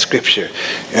love that scripture.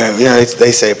 You know,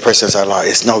 they say, "Precious our Lord."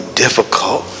 It's no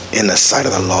difficult in the sight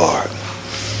of the Lord.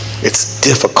 It's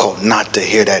difficult not to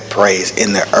hear that praise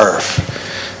in the earth,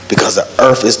 because the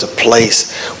earth is the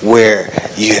place where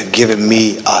you have given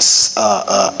me a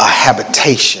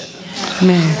habitation,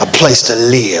 a place to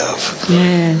live.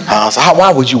 So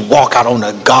why would you walk out on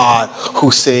a God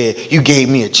who said, "You gave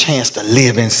me a chance to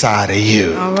live inside of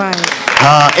you"? All right.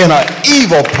 In an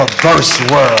evil, perverse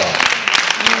world.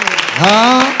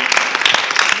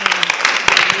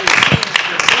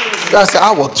 God said,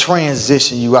 "I will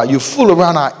transition you out. You fool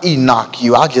around, I'll Enoch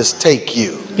you. I'll just take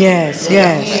you." Yes.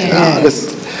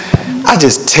 I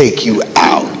just take you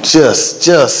out.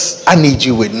 I need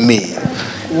you with me.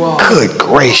 Good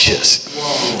gracious.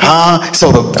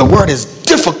 So the word is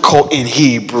difficult in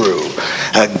Hebrew.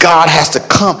 God has to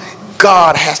come.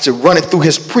 God has to run it through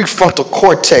his prefrontal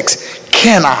cortex.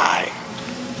 Can I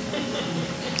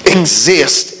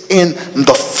exist in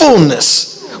the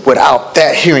fullness without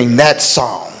that, hearing that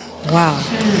song?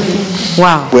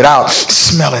 Wow. Without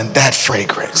smelling that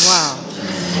fragrance. Wow.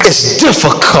 It's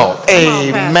difficult.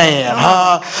 Amen.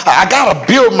 I got to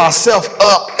build myself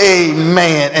up.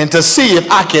 Amen. And to see if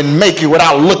I can make it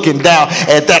without looking down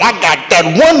at that. I got that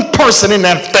one person in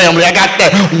that family. I got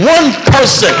that one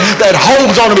person that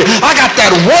holds on to me. I got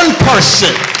that one person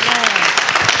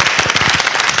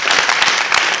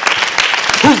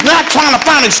who's not trying to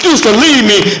find an excuse to leave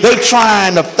me. They're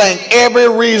trying to think every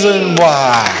reason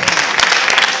why.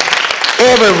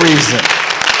 Every reason.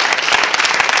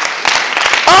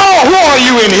 Oh, who are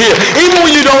you in here? Even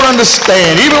when you don't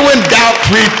understand, even when doubt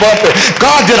creep up, and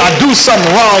God, did I do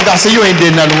something wrong? God said, you ain't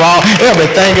did nothing wrong.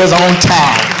 Everything is on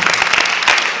time.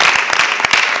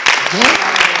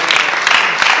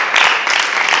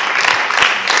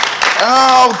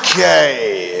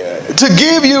 Okay. To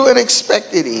give you an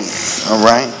expected end. All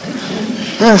right.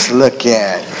 Let's look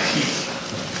at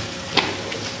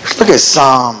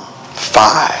Psalm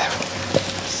 5.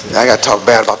 I got to talk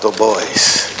bad about those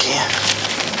boys again.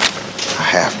 I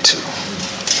have to.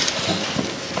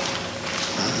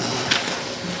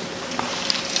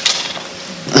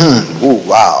 Ooh,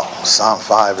 wow. Psalm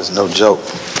 5 is no joke.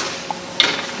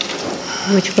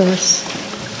 Which verse?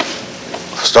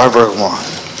 Start verse 1.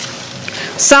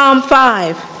 Psalm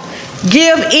 5.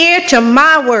 Give ear to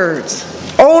my words,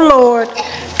 O Lord,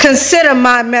 consider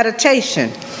my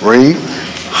meditation. Read.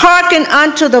 Hearken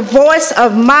unto the voice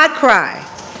of my cry,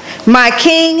 my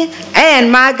King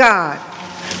and my God.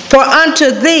 For unto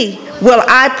thee will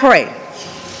I pray.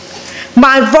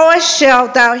 My voice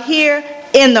shalt thou hear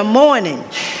in the morning,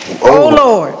 O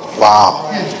Lord. Wow.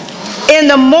 In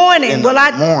the morning In will the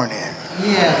I... morning.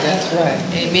 Yeah, that's right.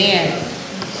 Amen.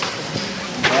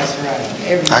 That's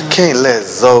right. I can't let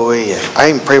Zoe and I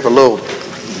even pray for little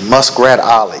Muskrat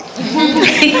Ollie.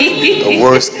 The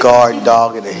worst guard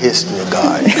dog in the history of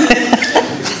God.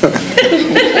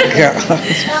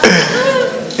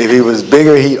 If he was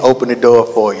bigger, he'd open the door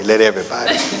for you. Let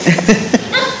everybody.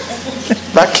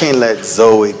 But I can't let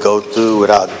Zoe go through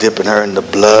without dipping her in the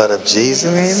blood of Jesus.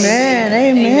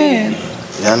 Amen.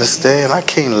 You understand? I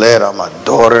can't let my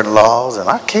daughter-in-laws, and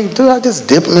I can't do it. I just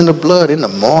dip them in the blood in the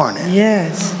morning.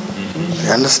 Yes.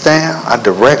 You understand? I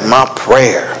direct my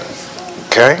prayer.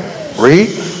 Okay? Read.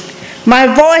 My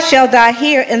voice shall thou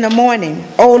hear in the morning,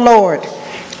 O Lord.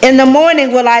 In the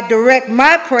morning will I direct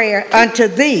my prayer unto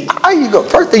thee. How you go?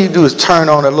 First thing you do is turn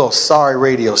on a little sorry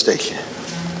radio station.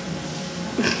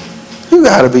 You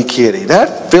gotta be kidding.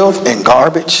 That filth and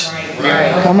garbage.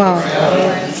 Right. Come on.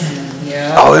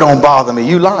 Oh, it don't bother me.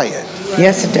 You lying.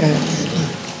 Yes, it does.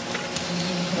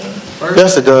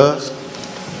 Yes, it does.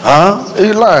 Huh?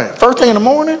 You lying. First thing in the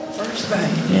morning? First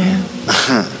thing. Yeah.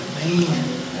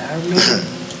 I remember.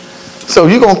 So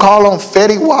you gonna call on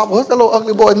Fetty Wap? What's that little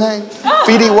ugly boy's name?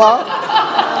 Fetty Wap?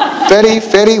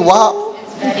 Fetty Wap?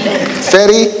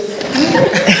 Fetty.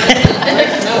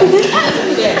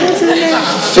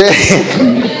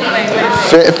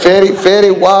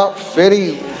 Fetty Wap,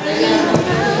 Fetty.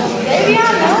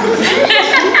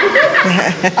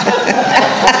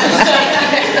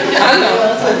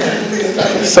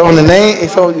 So in the name,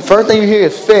 so the first thing you hear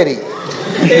is Fetty.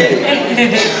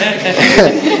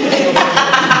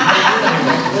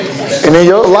 And then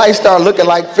your life start looking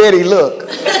like Fetty look.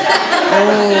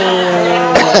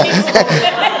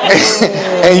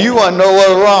 And you want to know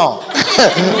what's wrong.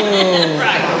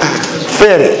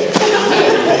 Fetty.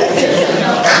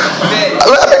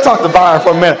 Let me talk to Byron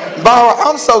for a minute. Byron,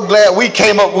 I'm so glad we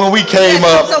came up when we came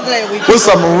up. I'm so glad we came with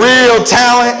some real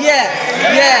talent. Yes,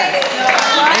 yes.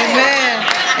 Amen.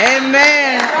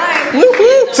 Amen.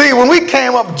 Woo-hoo. See, when we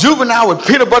came up juvenile with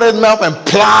peanut butter in his mouth and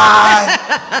ply,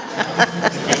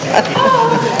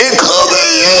 it could be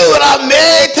you and I'm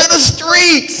married to the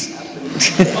streets.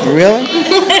 Really?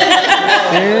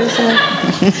 Seriously?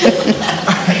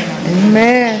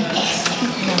 Amen.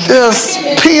 Just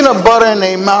peanut butter in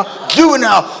their mouth.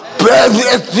 Juvenile, back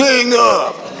that thing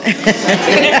up.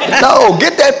 No,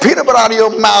 get that peanut butter out of your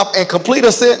mouth and complete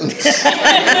a sentence.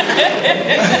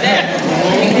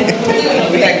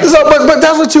 So, but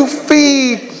that's what you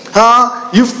feed, huh?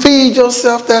 You feed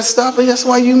yourself that stuff, and that's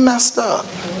why you messed up.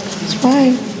 That's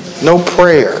right. No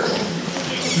prayer.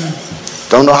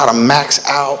 Don't know how to max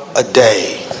out a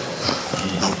day.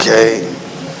 Okay?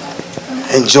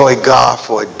 Enjoy God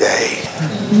for a day.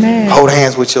 Amen. Hold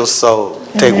hands with your soul.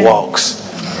 Take walks.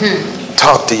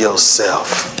 Talk to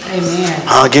yourself.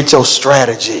 Amen. Get your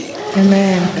strategy.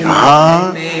 Amen.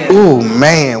 Ooh,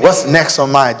 man. What's next on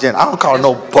my agenda? I don't call it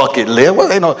no bucket list. Well,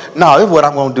 no, this is what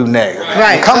I'm going to do next.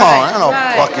 Right. Come on. Ain't no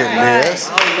bucket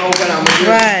list. I don't know what I'm going to do.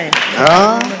 Right.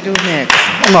 Huh? What I'm going to do next?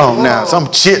 Come on now. Some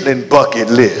chitlin bucket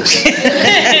list.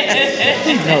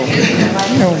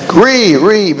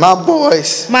 Read, my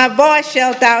voice. My voice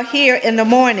shalt thou hear in the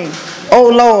morning, O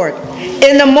Lord.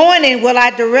 In the morning will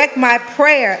I direct my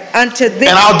prayer unto thee.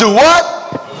 And I'll do what?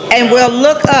 And will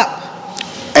look up.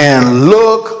 And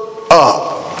look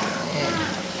up.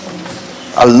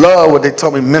 I love what they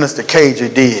told me Minister Cager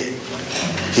did.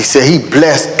 He said he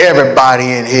blessed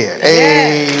everybody in here. Yes,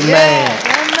 Amen. yes, amen.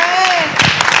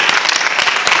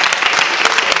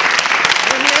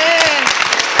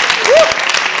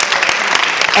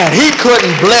 And he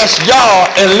couldn't bless y'all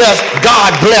unless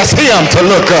God blessed him to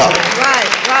look up.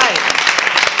 Right, right.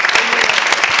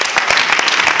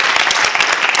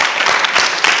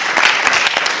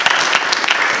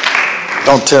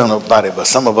 Don't tell nobody, but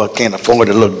some of us can't afford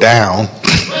to look down.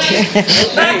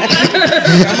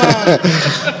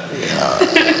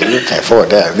 You can't afford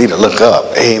that. You need to look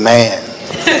up. Amen.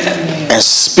 And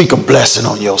speak a blessing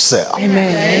on yourself.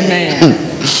 Amen, amen.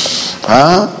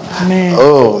 Huh? Amen.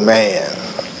 Oh, man.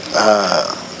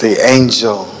 The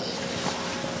angel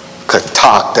could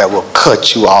talk that will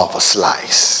cut you off a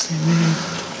slice.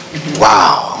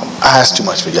 Wow. That's too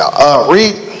much for y'all.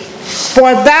 Read.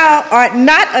 For thou art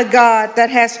not a God that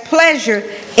has pleasure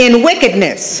in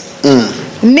wickedness,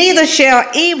 neither shall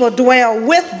evil dwell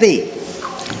with thee.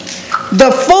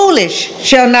 The foolish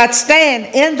shall not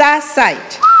stand in thy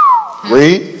sight.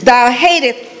 Read. Thou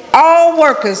hatest all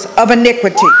workers of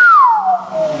iniquity.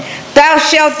 Thou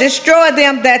shalt destroy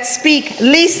them that speak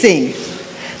leasing.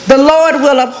 The Lord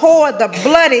will abhor the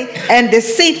bloody and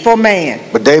deceitful man.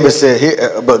 But David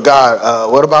said, but God,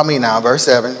 what about me now? Verse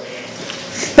 7.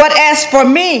 But as for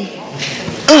me,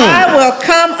 I will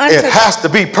come unto It has to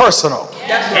be personal.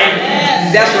 That's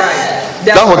right. That's right.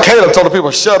 That's what Caleb told the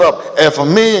people, shut up. And for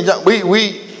me, and we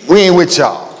ain't with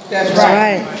y'all. That's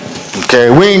right. Okay,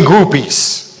 we ain't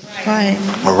groupies. Right.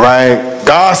 All right.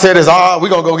 God said it's ours, we're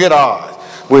going to go get ours.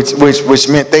 Which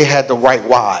meant they had the right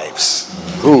wives.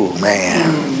 Ooh,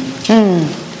 man.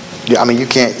 Yeah, I mean, you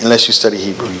can't, unless you study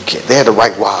Hebrew, you can't. They had the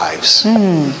right wives.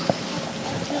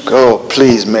 Go,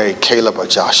 please marry Caleb or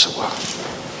Joshua.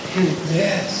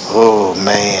 Yes. Oh,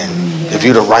 man. If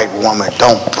you're the right woman,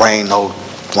 don't bring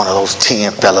one of those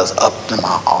 10 fellas up in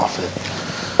my office.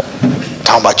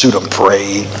 Talking about you done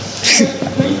prayed.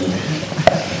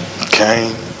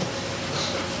 Okay?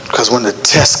 Because when the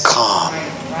test comes,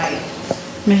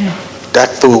 that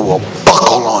fool will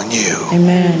buckle on you.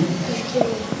 Amen.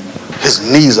 His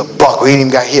knees are buckled. He ain't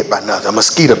even got hit by nothing. A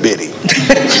mosquito bit him.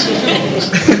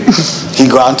 He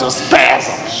go out into a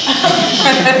spasm.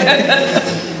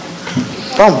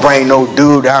 Don't bring no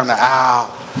dude down the aisle.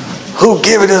 Who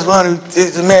give it this one?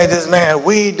 This man,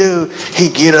 we do. He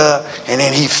get up and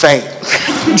then he faint.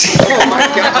 Oh my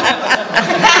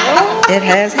God. It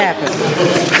has happened.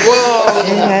 Whoa.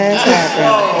 It has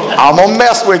happened. I'm going to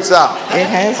mess with y'all. It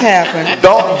has happened.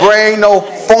 Don't bring no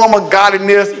form of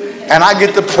godliness, and I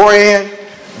get to praying.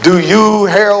 Do you,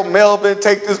 Harold Melvin,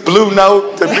 take this blue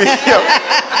note to be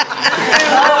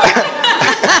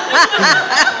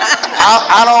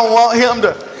I don't want him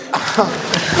to.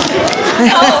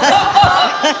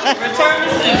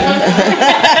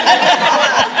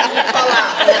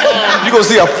 You're going to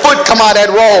see a foot come out of that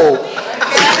robe.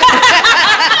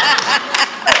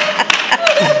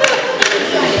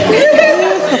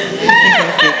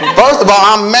 First of all,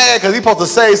 I'm mad because he's supposed to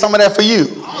save some of that for you.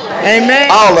 Amen.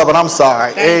 All of it, I'm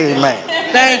sorry. Amen.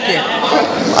 Thank you.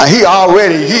 He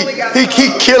already, he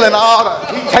keep killing all of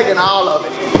it. He taking all of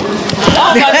it.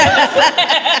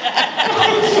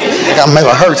 I may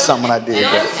have heard something when I did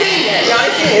that.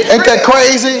 Ain't that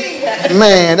crazy?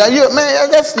 Man,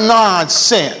 that's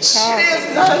nonsense.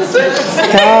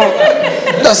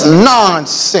 That's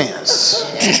nonsense.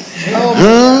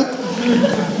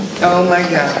 Oh my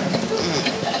God.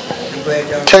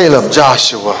 Caleb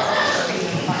Joshua.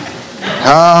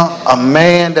 A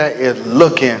man that is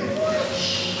looking.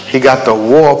 He got the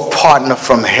war partner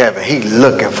from heaven. He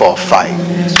looking for a fight.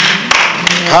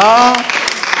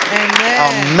 A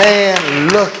man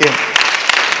looking.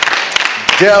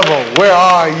 Devil, where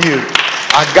are you?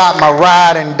 I got my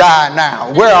ride and die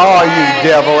now. Where are you,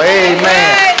 devil?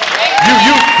 Amen.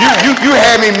 You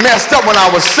had me messed up when I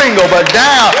was single, but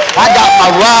now I got my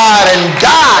ride and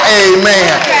die.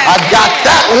 Amen. I got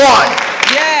that one.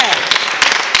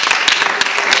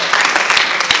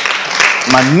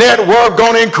 My net worth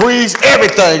gonna increase.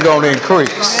 Everything gonna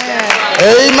increase.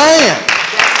 Amen.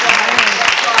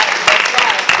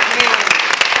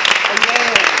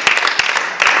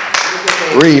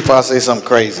 Read if I say something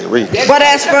crazy. Read. But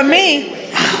as for me,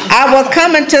 I will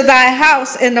come into thy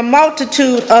house in the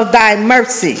multitude of thy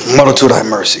mercy. Multitude of thy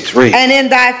mercies. Read. And in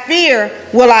thy fear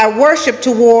will I worship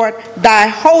toward thy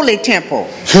holy temple.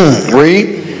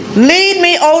 Read. Lead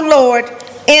me, O Lord,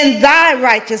 in thy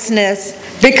righteousness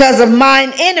because of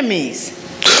mine enemies.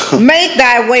 Make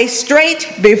thy way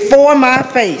straight before my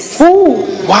face. Ooh,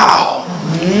 wow.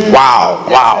 Wow,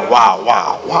 wow, wow,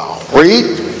 wow, wow.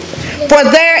 Read. For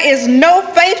there is no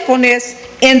faithfulness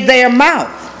in their mouth.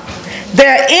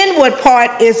 Their inward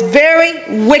part is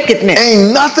very wickedness.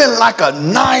 Ain't nothing like a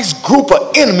nice group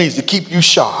of enemies to keep you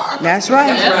sharp. That's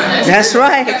right. That's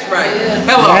right. That's right.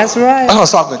 Hello. That's right. I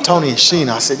was talking to Tony and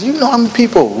Sheena. I said, you know how many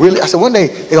people really? I said, one day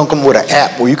they're going to come up with an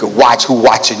app where you can watch who's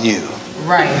watching you.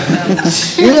 Right.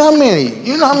 You know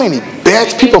how many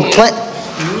bets people play?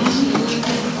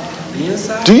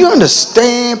 Do you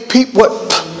understand people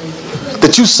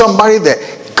that you somebody that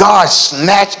God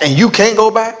snatched and you can't go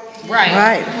back?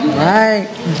 Right.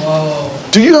 Whoa.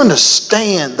 Do you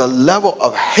understand the level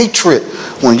of hatred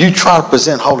when you try to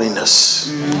present holiness?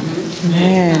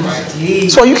 Man.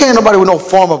 So you can't nobody with no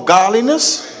form of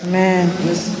godliness. Man.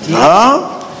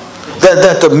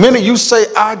 That the minute you say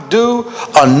I do,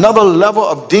 another level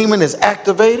of demon is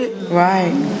activated.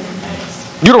 Right.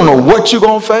 You don't know what you're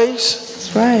gonna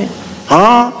face. That's right.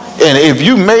 And if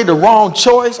you made the wrong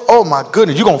choice, oh my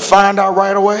goodness, you're gonna find out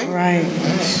right away. Right.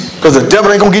 Because the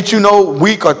devil ain't gonna get you no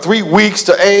week or 3 weeks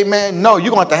to amen. No,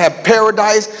 you're gonna have to have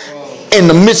paradise in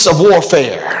the midst of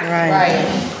warfare. Right.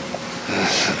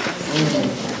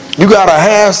 You gotta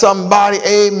have somebody,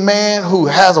 amen, who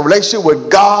has a relationship with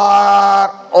God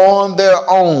on their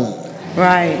own.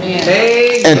 Right.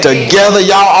 And together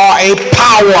y'all are a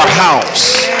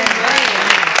powerhouse.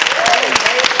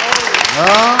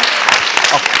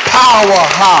 A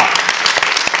powerhouse.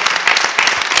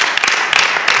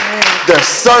 There's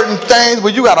certain things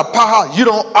where you got a powerhouse you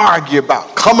don't argue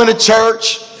about. Coming to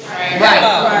church.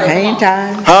 Paying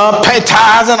tithes. Pay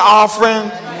tithes and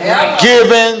offering.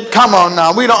 Giving. Come on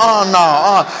now. We don't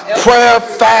prayer,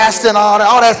 fasting, all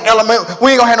that's element.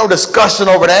 We ain't gonna have no discussion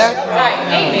over that.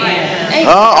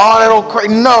 All that old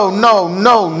crazy. No.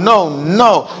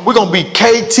 We're gonna be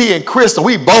KT and Crystal.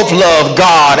 We both love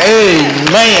God.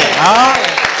 Amen.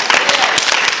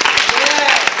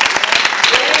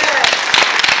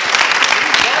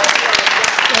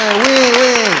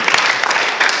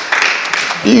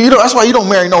 That's why you don't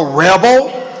marry no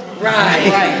rebel.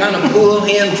 Right. Gonna pull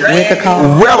him, drag with the call.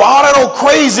 Rebel, all that old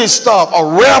crazy stuff. A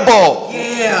rebel.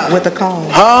 Yeah. With the call.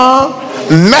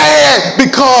 Mad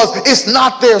because it's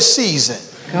not their season.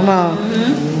 Come on.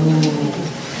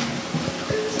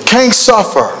 Can't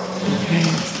suffer.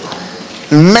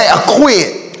 Mad,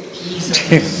 quit.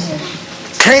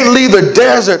 Can't leave the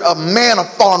desert of manna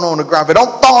falling on the ground. If it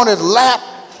don't fall on his lap,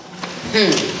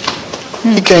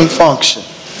 he can't function.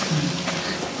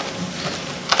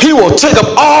 He will take up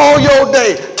all your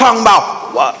day talking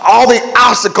about all the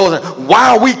obstacles and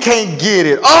why we can't get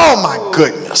it. Oh my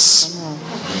goodness.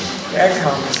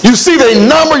 You see the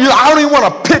number, I don't even want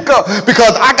to pick up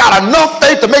because I got enough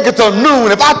faith to make it till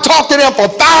noon. If I talk to them for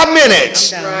 5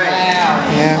 minutes. Wow.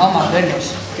 Yeah. Oh my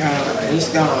goodness. He's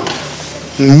gone.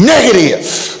 Negative,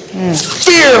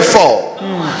 fearful,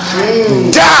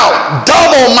 doubt,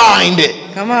 double-minded.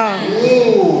 Come on.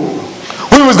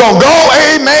 We was going to go,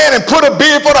 amen, and put a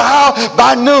bid for the house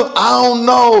by noon. I don't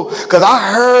know. Because I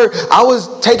heard, I was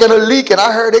taking a leak and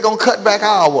I heard they're going to cut back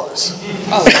how I was.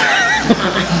 Oh.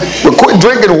 But quit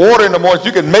drinking water in the morning so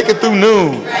you can make it through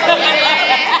noon.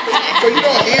 So you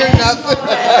don't hear nothing.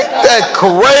 That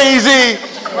crazy.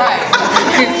 Right.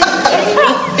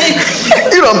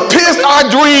 You done pissed our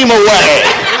dream away.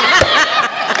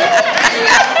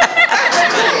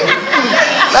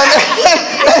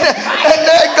 And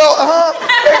there go,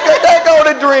 there go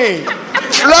the dream.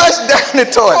 Flush down the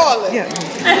toilet. Yeah.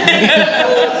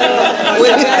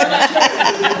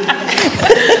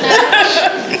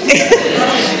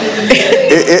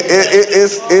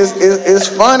 It's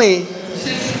funny.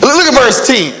 Look at verse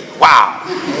 10. Wow.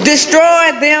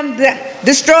 Destroy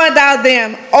thou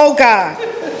them, O God.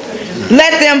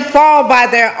 Let them fall by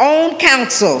their own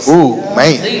counsels. Ooh,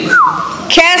 man.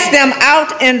 Cast them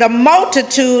out in the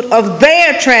multitude of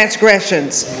their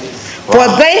transgressions, for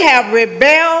they have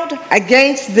rebelled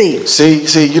against thee.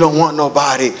 See, you don't want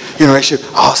nobody, all of a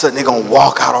sudden they're going to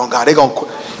walk out on God. They're going to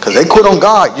quit. Because they quit on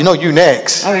God, you know you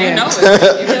next. Oh, yeah. You know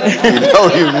it. You know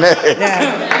you next.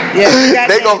 Yeah,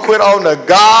 they're going to quit on the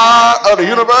God of the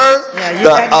universe,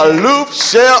 the aloof,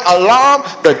 shell, alarm,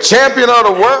 the champion of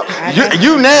the world.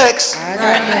 You next.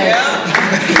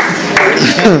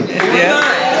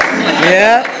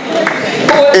 Yeah.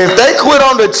 If they quit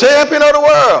on the champion of the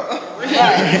world. You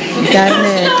got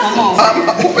next.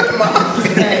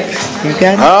 You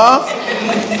got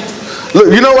next. Look,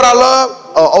 you know what I love?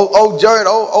 Jared,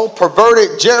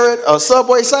 perverted Jared,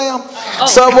 Subway Sam,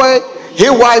 Subway. His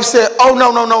wife said, "Oh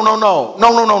no, I'm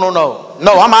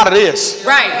out of this."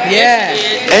 Right. Yeah.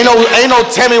 Ain't no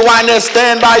Tammy Wynette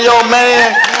stand by your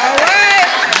man. All right.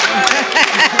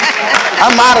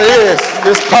 I'm out of this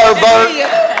pervert.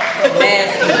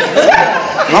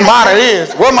 I'm out of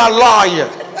this. Where my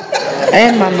lawyer?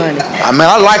 And my money. I mean,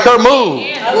 I like her move.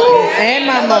 And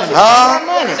my money.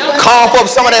 Cough up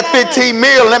some of that 15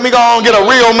 mil. Let me go on and get a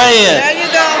real man. There you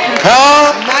go.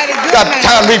 Got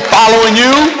time to be following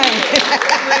you.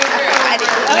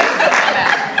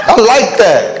 I like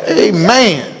that.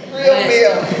 Amen.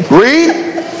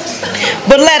 Read.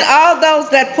 But let all those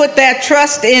that put their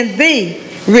trust in thee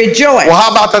rejoice. Well,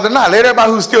 how about that tonight? Let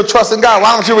everybody who's still trusting God,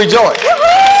 why don't you rejoice?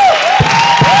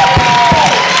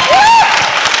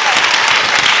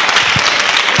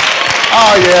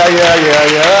 Oh, yeah.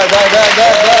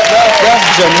 That's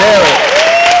generic.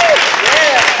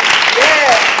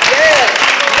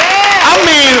 I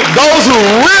mean, those who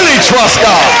really trust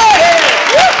God.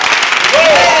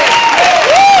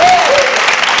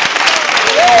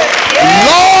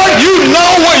 Lord, you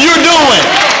know what you're doing.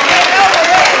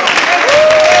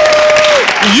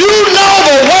 You know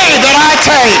the way that I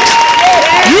take.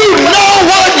 You know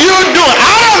what you're doing.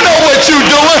 I don't know what you're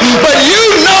doing, but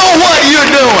you know what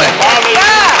you're doing.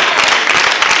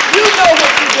 You know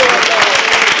what you're doing, Lord.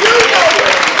 You know it.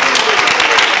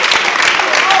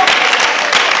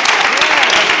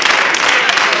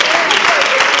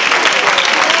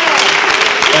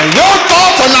 And your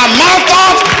thoughts are not my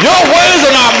thoughts. Your ways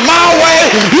are not my ways.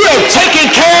 You have taken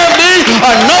care of me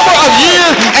a number of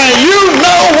years, and you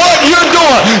know what you're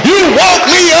doing. You woke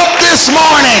me up this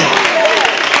morning.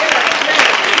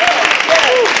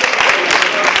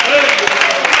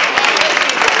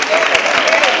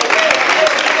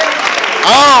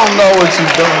 I don't know what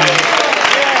you're doing.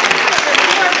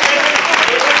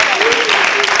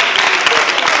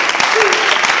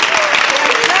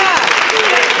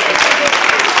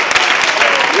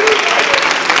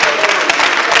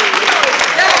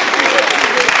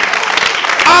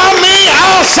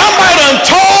 Somebody done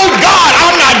told God,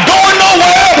 I'm not going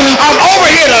nowhere. I'm over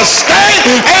here to stay.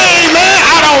 Amen.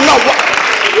 I don't know what.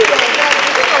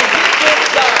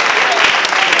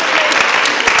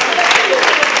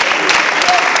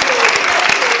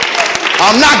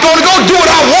 I'm not going to go do what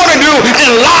I want to do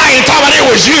and lie and talk about it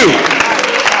was you.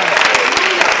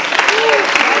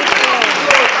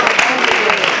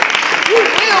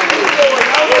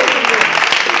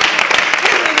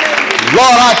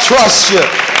 Lord, I trust you.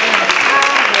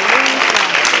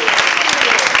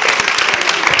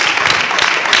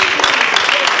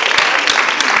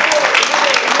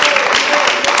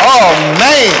 Oh,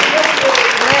 man.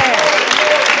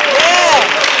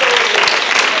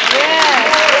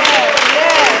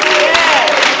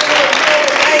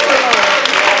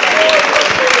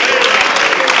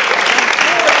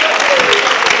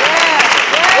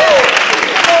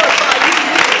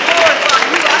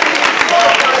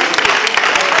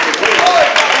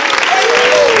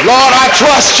 Lord, I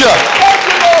trust you.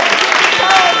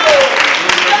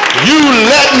 You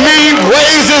let me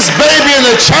raise this baby in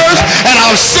the church, and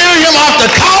I'm sending him off to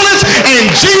college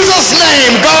in Jesus'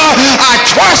 name. God, I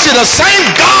trust you. The same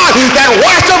God that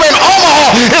washed up in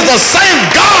Omaha is the same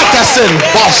God that's in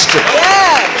Boston.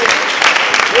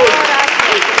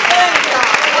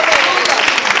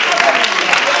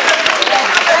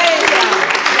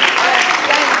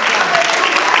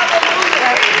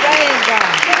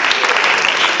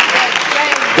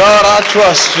 God, I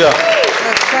trust you.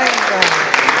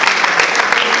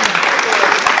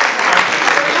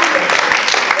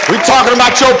 We're talking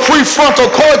about your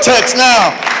prefrontal cortex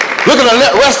now. Look at the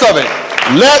rest of it.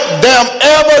 Let them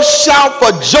ever shout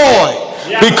for joy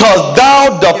because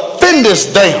thou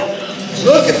defendest them.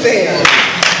 Look at them.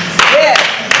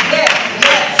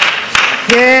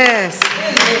 Yes.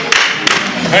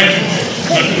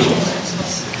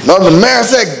 Mother Mary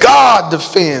said, God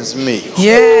defends me.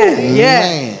 Yeah.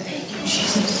 Man.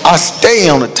 I stay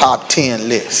on the top 10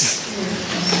 list.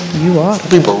 You are.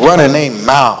 People running their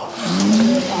mouth.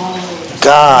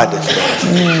 God defends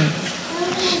me.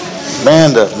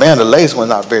 Man, the latest one's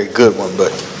not a very good one,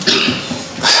 but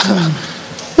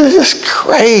it's just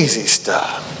crazy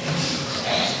stuff.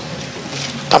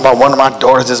 Talking about one of my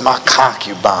daughters is my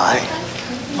concubine.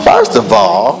 First of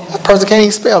all, that person can't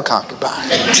even spell concubine.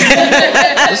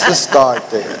 Let's just start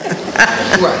there.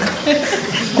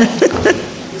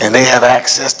 And they have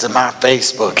access to my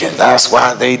Facebook, and that's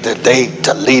why they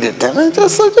deleted them. And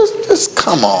just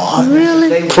come on.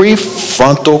 Really?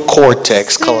 Prefrontal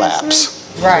cortex collapse.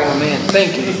 Right, man.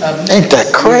 Thank you. Ain't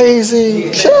that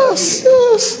crazy? Yes.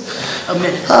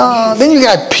 Then you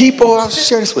got people, I'll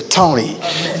share this with Tony.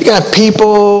 You got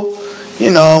people,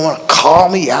 want to call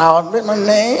me out, my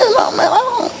name.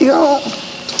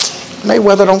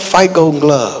 Mayweather don't fight Golden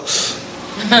Gloves.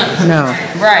 No.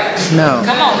 Right. No.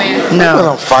 Come on, man. Mayweather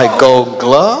don't fight Golden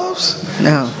Gloves.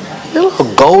 No. You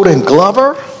little Golden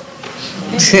Glover.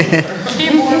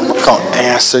 I'm not going to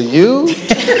answer you.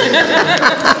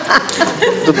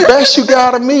 The best you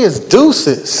got of me is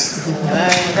deuces.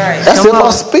 That's if I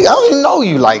speak. I don't even know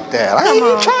you like that. I ain't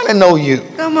even trying to know you.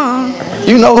 Come on.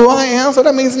 You know who I am, so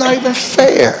that means it's not even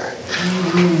fair.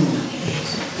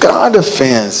 God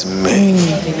defends me.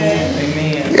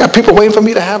 You got people waiting for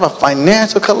me to have a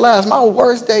financial collapse. My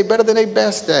worst day better than their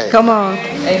best day. Come on.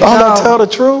 Don't I tell the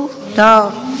truth?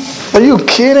 No. Are you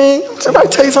kidding? Can I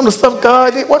tell you some of the stuff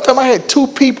God did? One time I had 2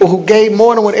 people who gave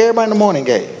more than what everybody in the morning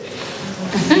gave.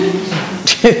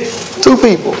 2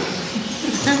 people.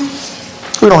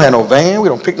 We don't have no van. We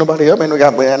don't pick nobody up. We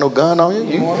ain't no gun on you.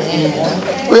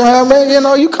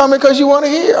 You come because you want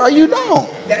to hear, or you don't.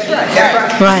 That's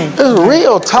right. Right. There's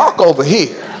real talk over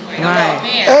here. Right.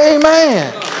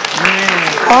 Amen.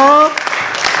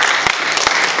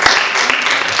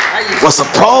 Well,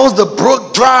 suppose the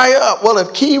brook dry up. Well,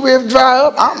 if Key River dry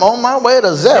up, I'm on my way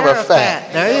to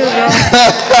Zarephath. There you go.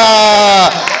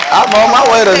 I'm on my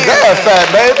way to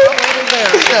Zarephath, baby.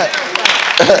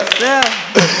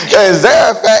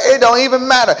 Zarephath, it don't even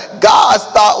matter. God's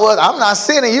thought was, I'm not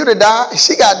sending you to die.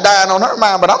 She got dying on her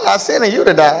mind, but I'm not sending you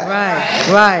to die.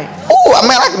 Right. Ooh,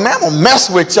 man, I'm going to mess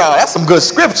with y'all. That's some good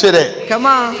scripture there. Come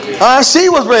on. She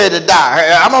was ready to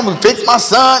die. I'm going to fix my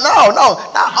son. No.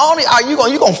 Not only are you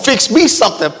going to fix me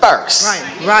something first.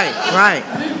 Right.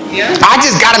 I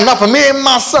just got enough of me and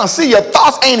my son. See, your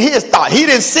thoughts ain't his thought. He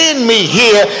didn't send me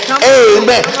here.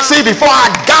 Amen. See, before I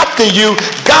got to you,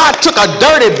 God took a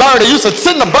dirty bird and used to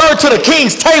send the bird to the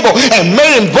king's table and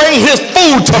made him bring his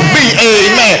food to me.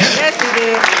 Amen. Yes, he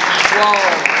did. Whoa.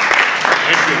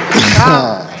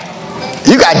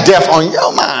 You got death on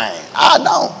your mind. I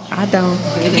don't.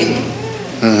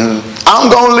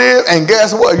 I'm going to live, and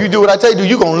guess what? You do what I tell you,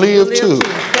 you're going to live too. Live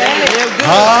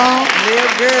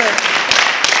good.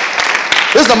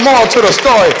 This is the moral to the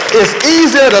story. It's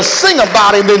easier to sing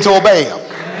about him than to obey him.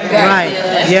 Right.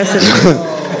 Yes, it is.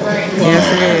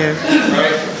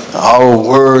 All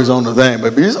words on the thing,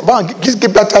 but just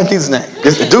get back to Jesus' name.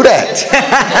 Just do that.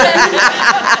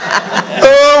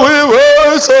 Oh, we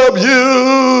worship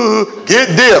you.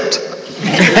 Get dipped.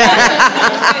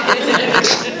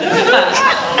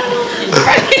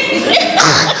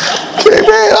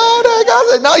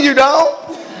 No, you don't.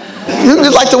 You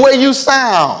just like the way you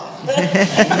sound.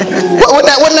 Wasn't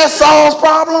that Saul's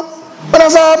problem? Wasn't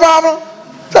that Saul's problem?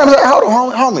 Hold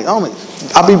on, homie.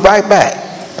 I'll be right back.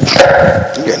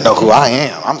 You gotta know who I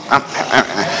am.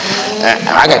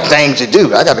 I got things to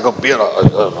do. I got to go build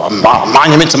a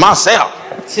monument to myself.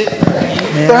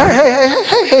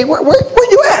 Hey, where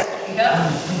you at?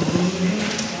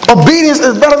 Obedience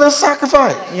is better than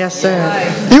sacrifice. Yes, sir.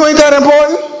 You ain't that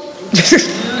important?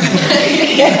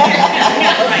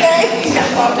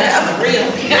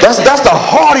 That's the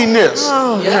haughtiness.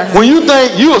 Oh, God. When you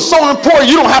think you are so important,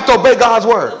 you don't have to obey God's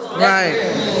word. Right.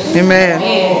 Amen.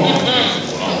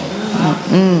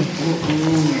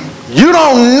 You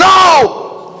don't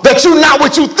know that you're not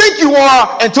what you think you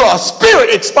are until a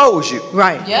spirit exposes you.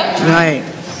 Right. Right.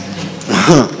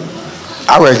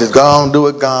 I rather just go on and do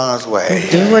it God's way.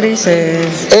 Do what he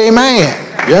says.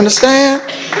 Amen. You understand?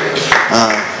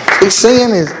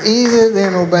 Singing is easier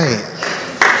than obeying.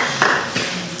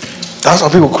 That's why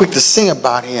people are quick to sing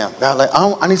about him. God, like,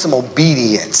 I need some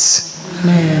obedience.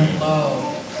 Man.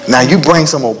 Now you bring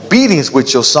some obedience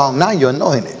with your song. Now you're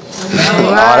anointed.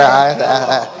 Right.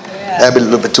 That'd be a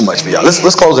little bit too much for y'all.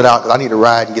 Let's close it out because I need to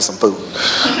ride and get some food.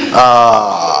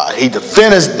 He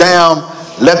defendeth down.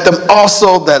 Let them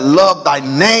also that love thy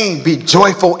name be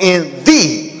joyful in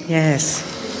thee. Yes.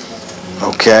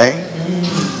 Okay.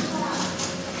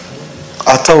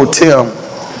 I told Tim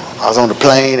I was on the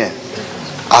plane and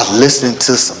I was listening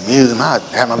to some music. I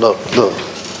had my little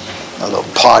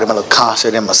party, my little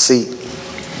concert in my seat.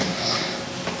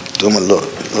 Doing my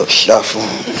little shuffle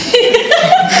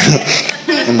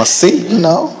in my seat, you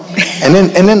know. And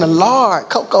then the Lord,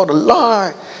 Coco, the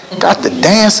Lord got to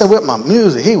dancing with my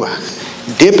music. He was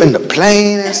dipping the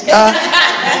plane and stuff.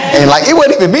 And like it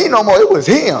wasn't even me no more, it was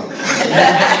him.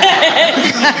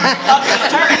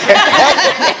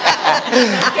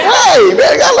 Hey,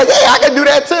 man, I was like, hey, I can do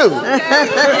that too.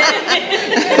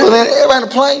 So then everybody on the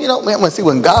plane, you know, man, I want to see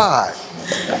when God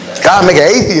make an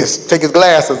atheist take his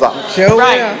glasses off. Sure will.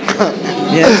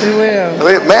 Yes, it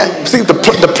will. Man, see,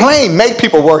 the plane make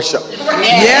people worship.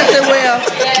 Yes, it will.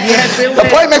 Yes, it will. The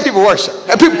plane make people worship.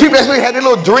 And people that had their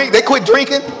little drink, they quit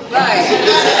drinking. Right.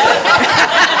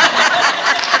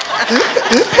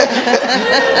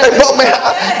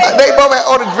 They both had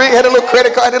ordered drink, had a little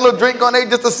credit card, had a little drink on there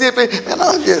just to sip it. Man,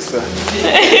 I'm just. So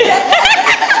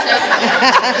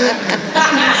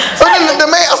then the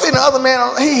man, I seen the other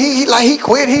man. He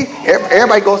quit.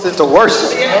 Everybody goes into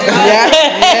worship. Yeah.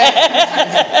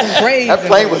 Praise that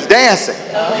plane was dancing.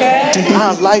 Okay. I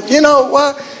was like, you know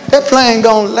what? That plane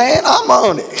gonna land. I'm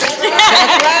on it. That's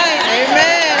right.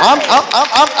 Amen.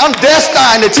 I'm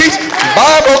destined to teach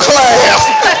Bible class.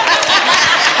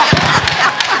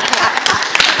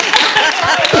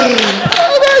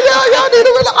 Y'all need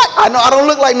to realize, I know I don't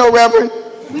look like no reverend.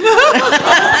 Thank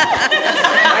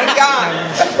God.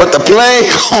 But the plane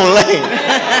gonna land.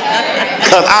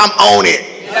 Because I'm on it.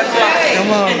 That's right.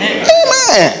 Come on.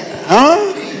 Amen. Huh?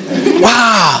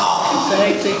 Wow.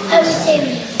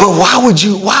 But why would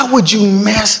you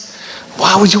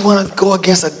want to go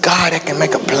against a God that can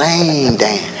make a plane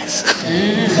dance?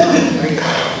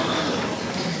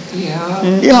 Yeah.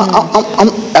 You know, I'm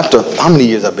after how many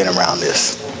years I've been around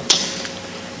this?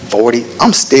 40.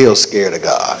 I'm still scared of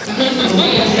God.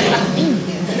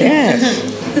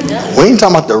 Yes. We ain't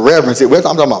talking about the reverence. We're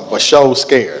talking about for sure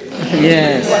scared.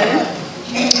 Yes.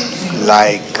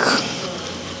 Like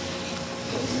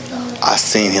I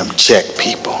seen him check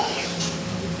people.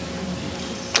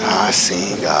 I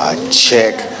seen God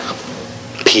check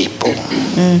people.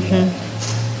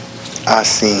 I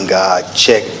seen God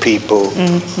check people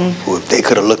who, if they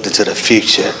could have looked into the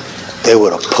future, they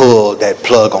would have pulled that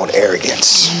plug on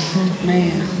arrogance.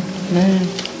 Man.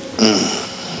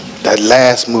 That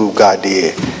last move God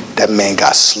did, that man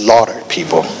got slaughtered,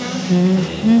 people.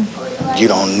 You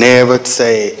don't never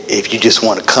say, if you just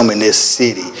want to come in this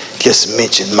city, just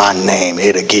mention my name,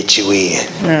 it'll get you in.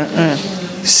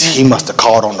 He must have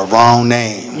called on the wrong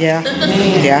name. Yeah.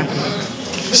 Yeah.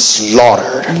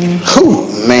 Slaughtered. Who,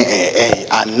 man, hey,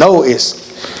 I know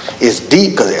it's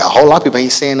deep because a whole lot of people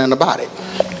ain't saying nothing about it.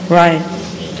 Right.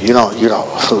 You know,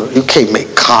 you can't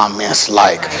make comments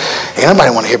like, ain't nobody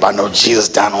want to hear about no Jesus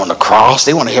down on the cross.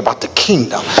 They want to hear about the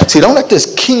kingdom. See, don't let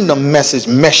this kingdom message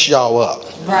mess y'all up.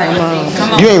 Right.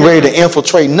 Come on. You ain't ready to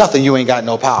infiltrate nothing. You ain't got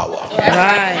no power.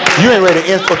 Right. You ain't ready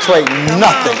to infiltrate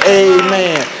nothing.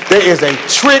 Amen. There is a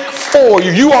trick for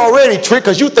you. You already tricked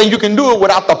because you think you can do it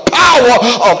without the power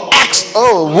of X.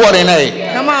 Oh, what an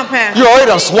A. Come on, Pastor. You already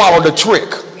done swallowed the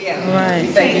trick. Yeah. Right.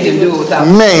 You think you can do it without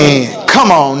Man,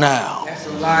 come on now. That's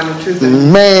a line of truth.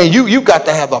 Man, you got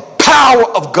to have the power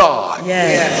of God.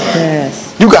 Yes.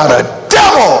 Yes. You got a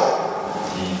devil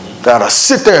that'll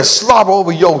sit there and slobber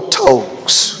over your toes.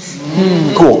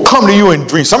 Who will come to you in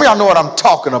dreams. Some of y'all know what I'm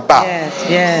talking about. Yes.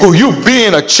 Yes. Who you be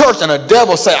in a church and the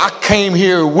devil say, I came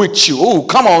here with you. Ooh,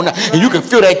 come on now. And you can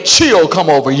feel that chill come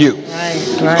over you.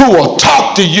 Right. Who will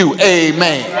talk to you.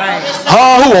 Amen. Right.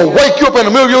 Who will wake you up in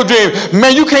the middle of your dream.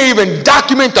 Man, you can't even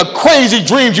document the crazy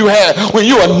dreams you had when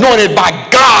you anointed by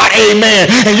God. Amen.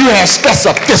 And you had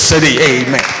specificity.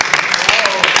 Amen.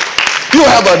 You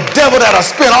have a devil that'll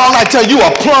spend all night telling you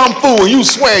a plumb fool and you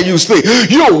swear you sleep.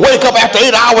 You'll wake up after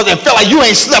 8 hours and feel like you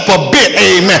ain't slept a bit.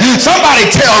 Amen. Somebody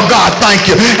tell God thank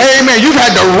you. Amen. You've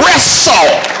had to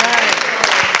wrestle.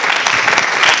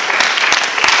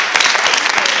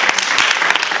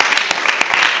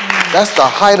 That's the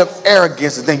height of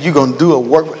arrogance to think you're going to do a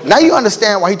work. Now you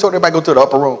understand why he told everybody to go to the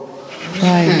upper room.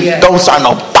 Right. Yeah. Don't start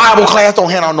no Bible class. Don't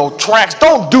hand out no tracts.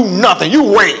 Don't do nothing. You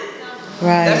wait.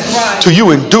 Right. That's right. Till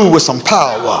you endure with some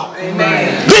power.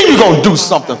 Amen. Then you're going to do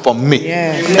something for me.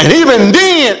 Yeah. And even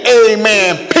then,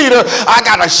 amen, Peter, I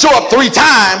got to show up 3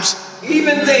 times.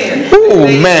 Even then. Ooh,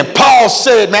 man, Paul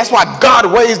said, man, that's why God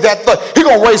raised that thug. He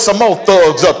going to raise some more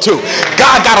thugs up too.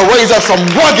 God got to raise up some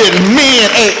rugged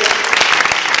men.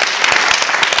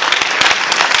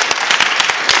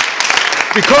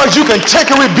 Because you can take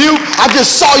a rebuke. I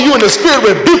just saw you in the spirit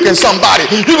rebuking somebody.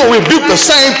 You're going to rebuke the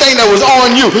same thing that was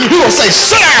on you. You're going to say,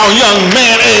 sit down, young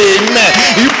man. Amen.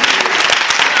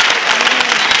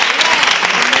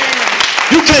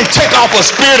 You can't take off a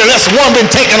spirit unless one been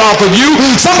taken off of you.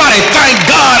 Somebody thank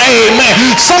God. Amen.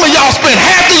 Some of y'all spend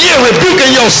half the year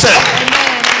rebuking yourself.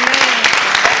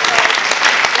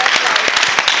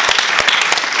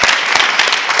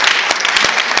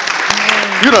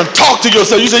 You done talk to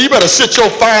yourself. You say, you better sit your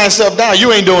fine self down.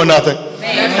 You ain't doing nothing.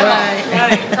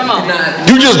 Right. Come on.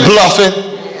 You just bluffing.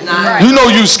 You know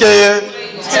you scared.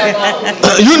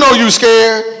 You know you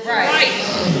scared. Right.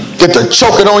 Get to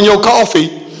choking on your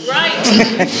coffee. Right.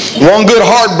 One good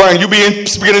heartburn, you be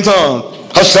speaking in tongues.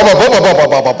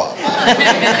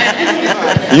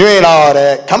 You ain't all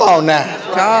that. Come on now.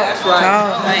 That's right.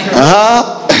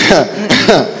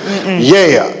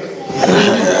 Yeah.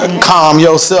 Calm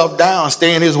yourself down.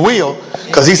 Stay in his will.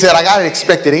 Because he said, I got to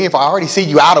expect it in. If I already see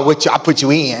you out of what I put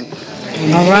you in.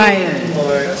 All right.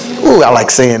 Ooh, I like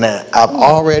saying that. I've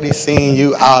already seen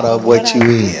you out of what you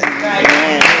in.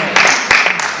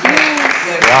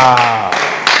 Wow.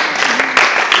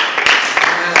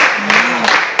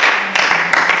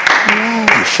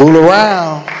 You fool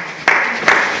around.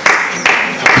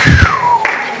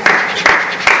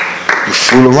 You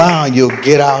fool around, you'll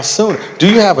get out sooner. Do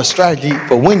you have a strategy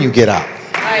for when you get out? All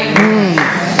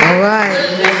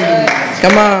right.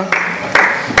 Come on.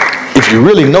 If you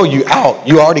really know you out,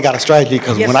 you already got a strategy,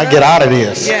 because when I get out of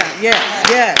this, Yeah.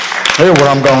 here's what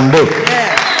I'm going to do.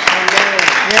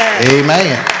 Yeah.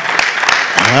 Amen.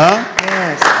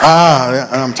 Yes.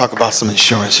 I'm talking about some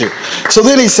insurance here. So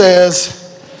then he says,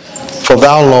 for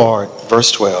thou, Lord,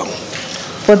 verse 12.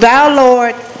 For thou,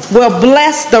 Lord, will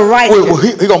bless the righteous.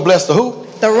 He going to bless the who?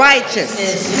 The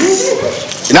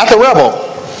righteous. Not the rebel.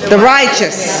 The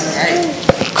righteous.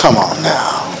 Come on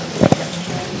now.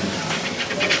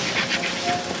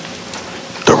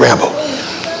 The rebel.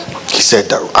 He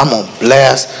said, I'm going to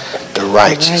bless the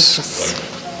righteous.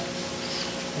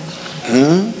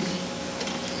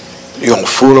 You're going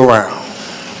to fool around.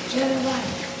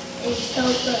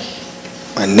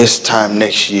 And this time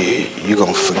next year, you're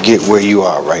going to forget where you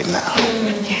are right now.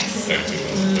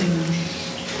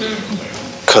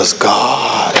 Because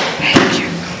God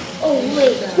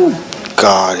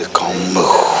is going to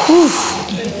move.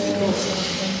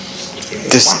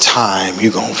 This time,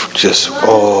 you're going to just,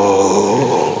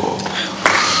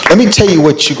 Let me tell you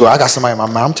what you go. I got somebody in my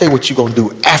mind. I'm tell you what you're going to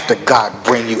do after God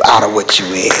bring you out of what you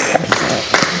in.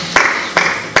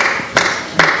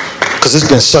 Because it's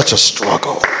been such a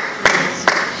struggle.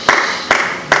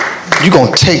 You're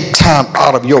going to take time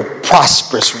out of your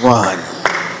prosperous run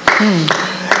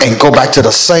and go back to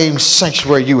the same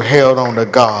sanctuary you held on to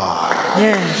God.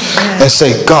 And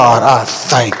say, God, I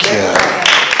thank you.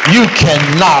 You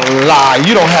cannot lie.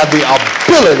 You don't have the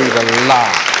ability to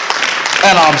lie.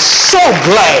 And I'm so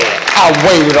glad I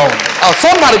waited on it.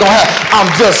 Somebody gonna have, I'm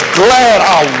just glad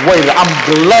I waited. I'm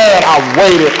glad I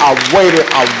waited. I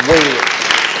waited.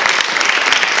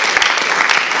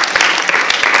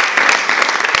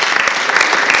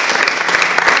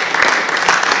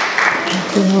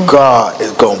 God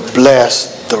is going to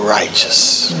bless the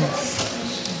righteous.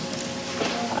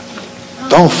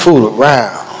 Don't fool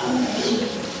around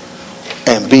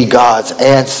and be God's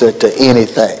answer to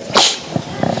anything.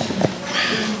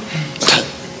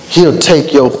 He'll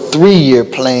take your 3-year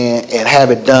plan and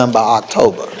have it done by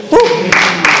October.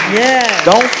 Yeah.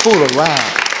 Don't fool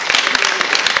around.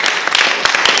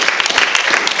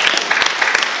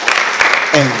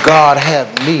 And God have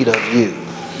need of you.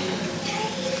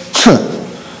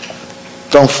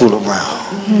 Don't fool around.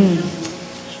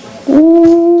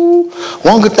 Ooh.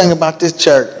 One good thing about this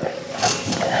church,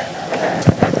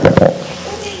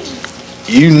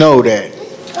 you know that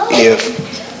if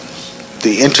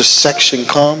the intersection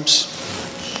comes,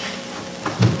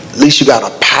 At least you got a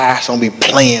pastor gonna be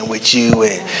playing with you,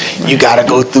 and you got to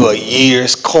go through a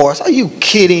year's course. Are you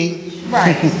kidding?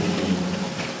 Right.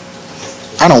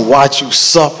 I don't watch you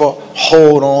suffer,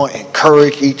 hold on,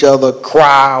 encourage each other,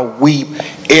 cry, weep,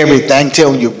 everything.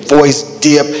 Tell them your voice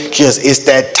dip because it's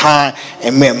that time.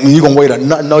 And man, you're going to wait a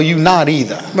nut. No, you not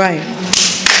either. Right.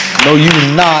 No, you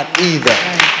not either.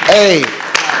 Hey,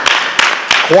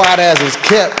 quiet as is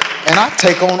kept. And I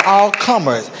take on all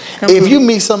comers. If you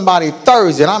meet somebody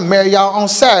Thursday and I marry y'all on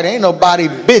Saturday, ain't nobody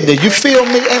business. You feel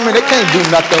me? Amen. They can't do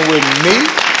nothing with me.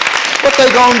 What they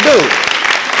going to do?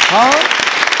 Huh?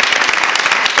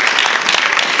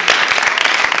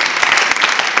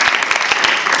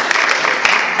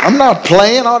 I'm not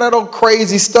playing all that old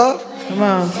crazy stuff. Come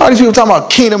on. All these people talking about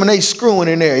kingdom and they screwing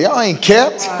in there. Y'all ain't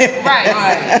kept.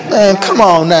 Right. Man, come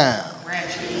on now.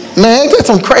 Man, ain't that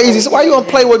some crazy stuff? Why you gonna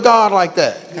play with God like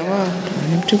that? Come on.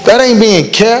 That ain't being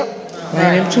kept.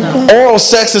 Right. Oral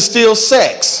sex is still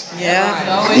sex.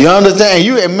 Yeah. You understand?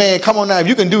 You, man, come on now. If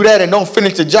you can do that and don't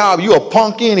finish the job, you a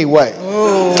punk anyway.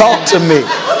 Ooh. Talk to me.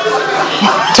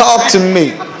 Talk to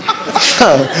me.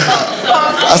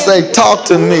 I say, talk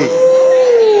to me.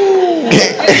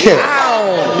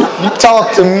 You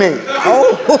talk to me.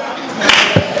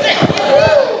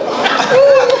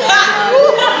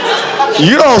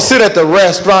 You don't sit at the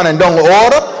restaurant and don't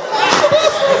order.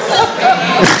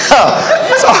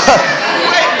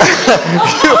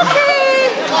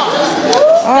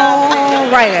 All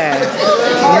right.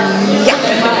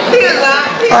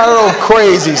 All that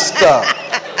crazy stuff.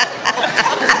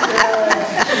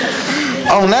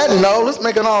 On that note, let's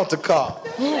make an altar call.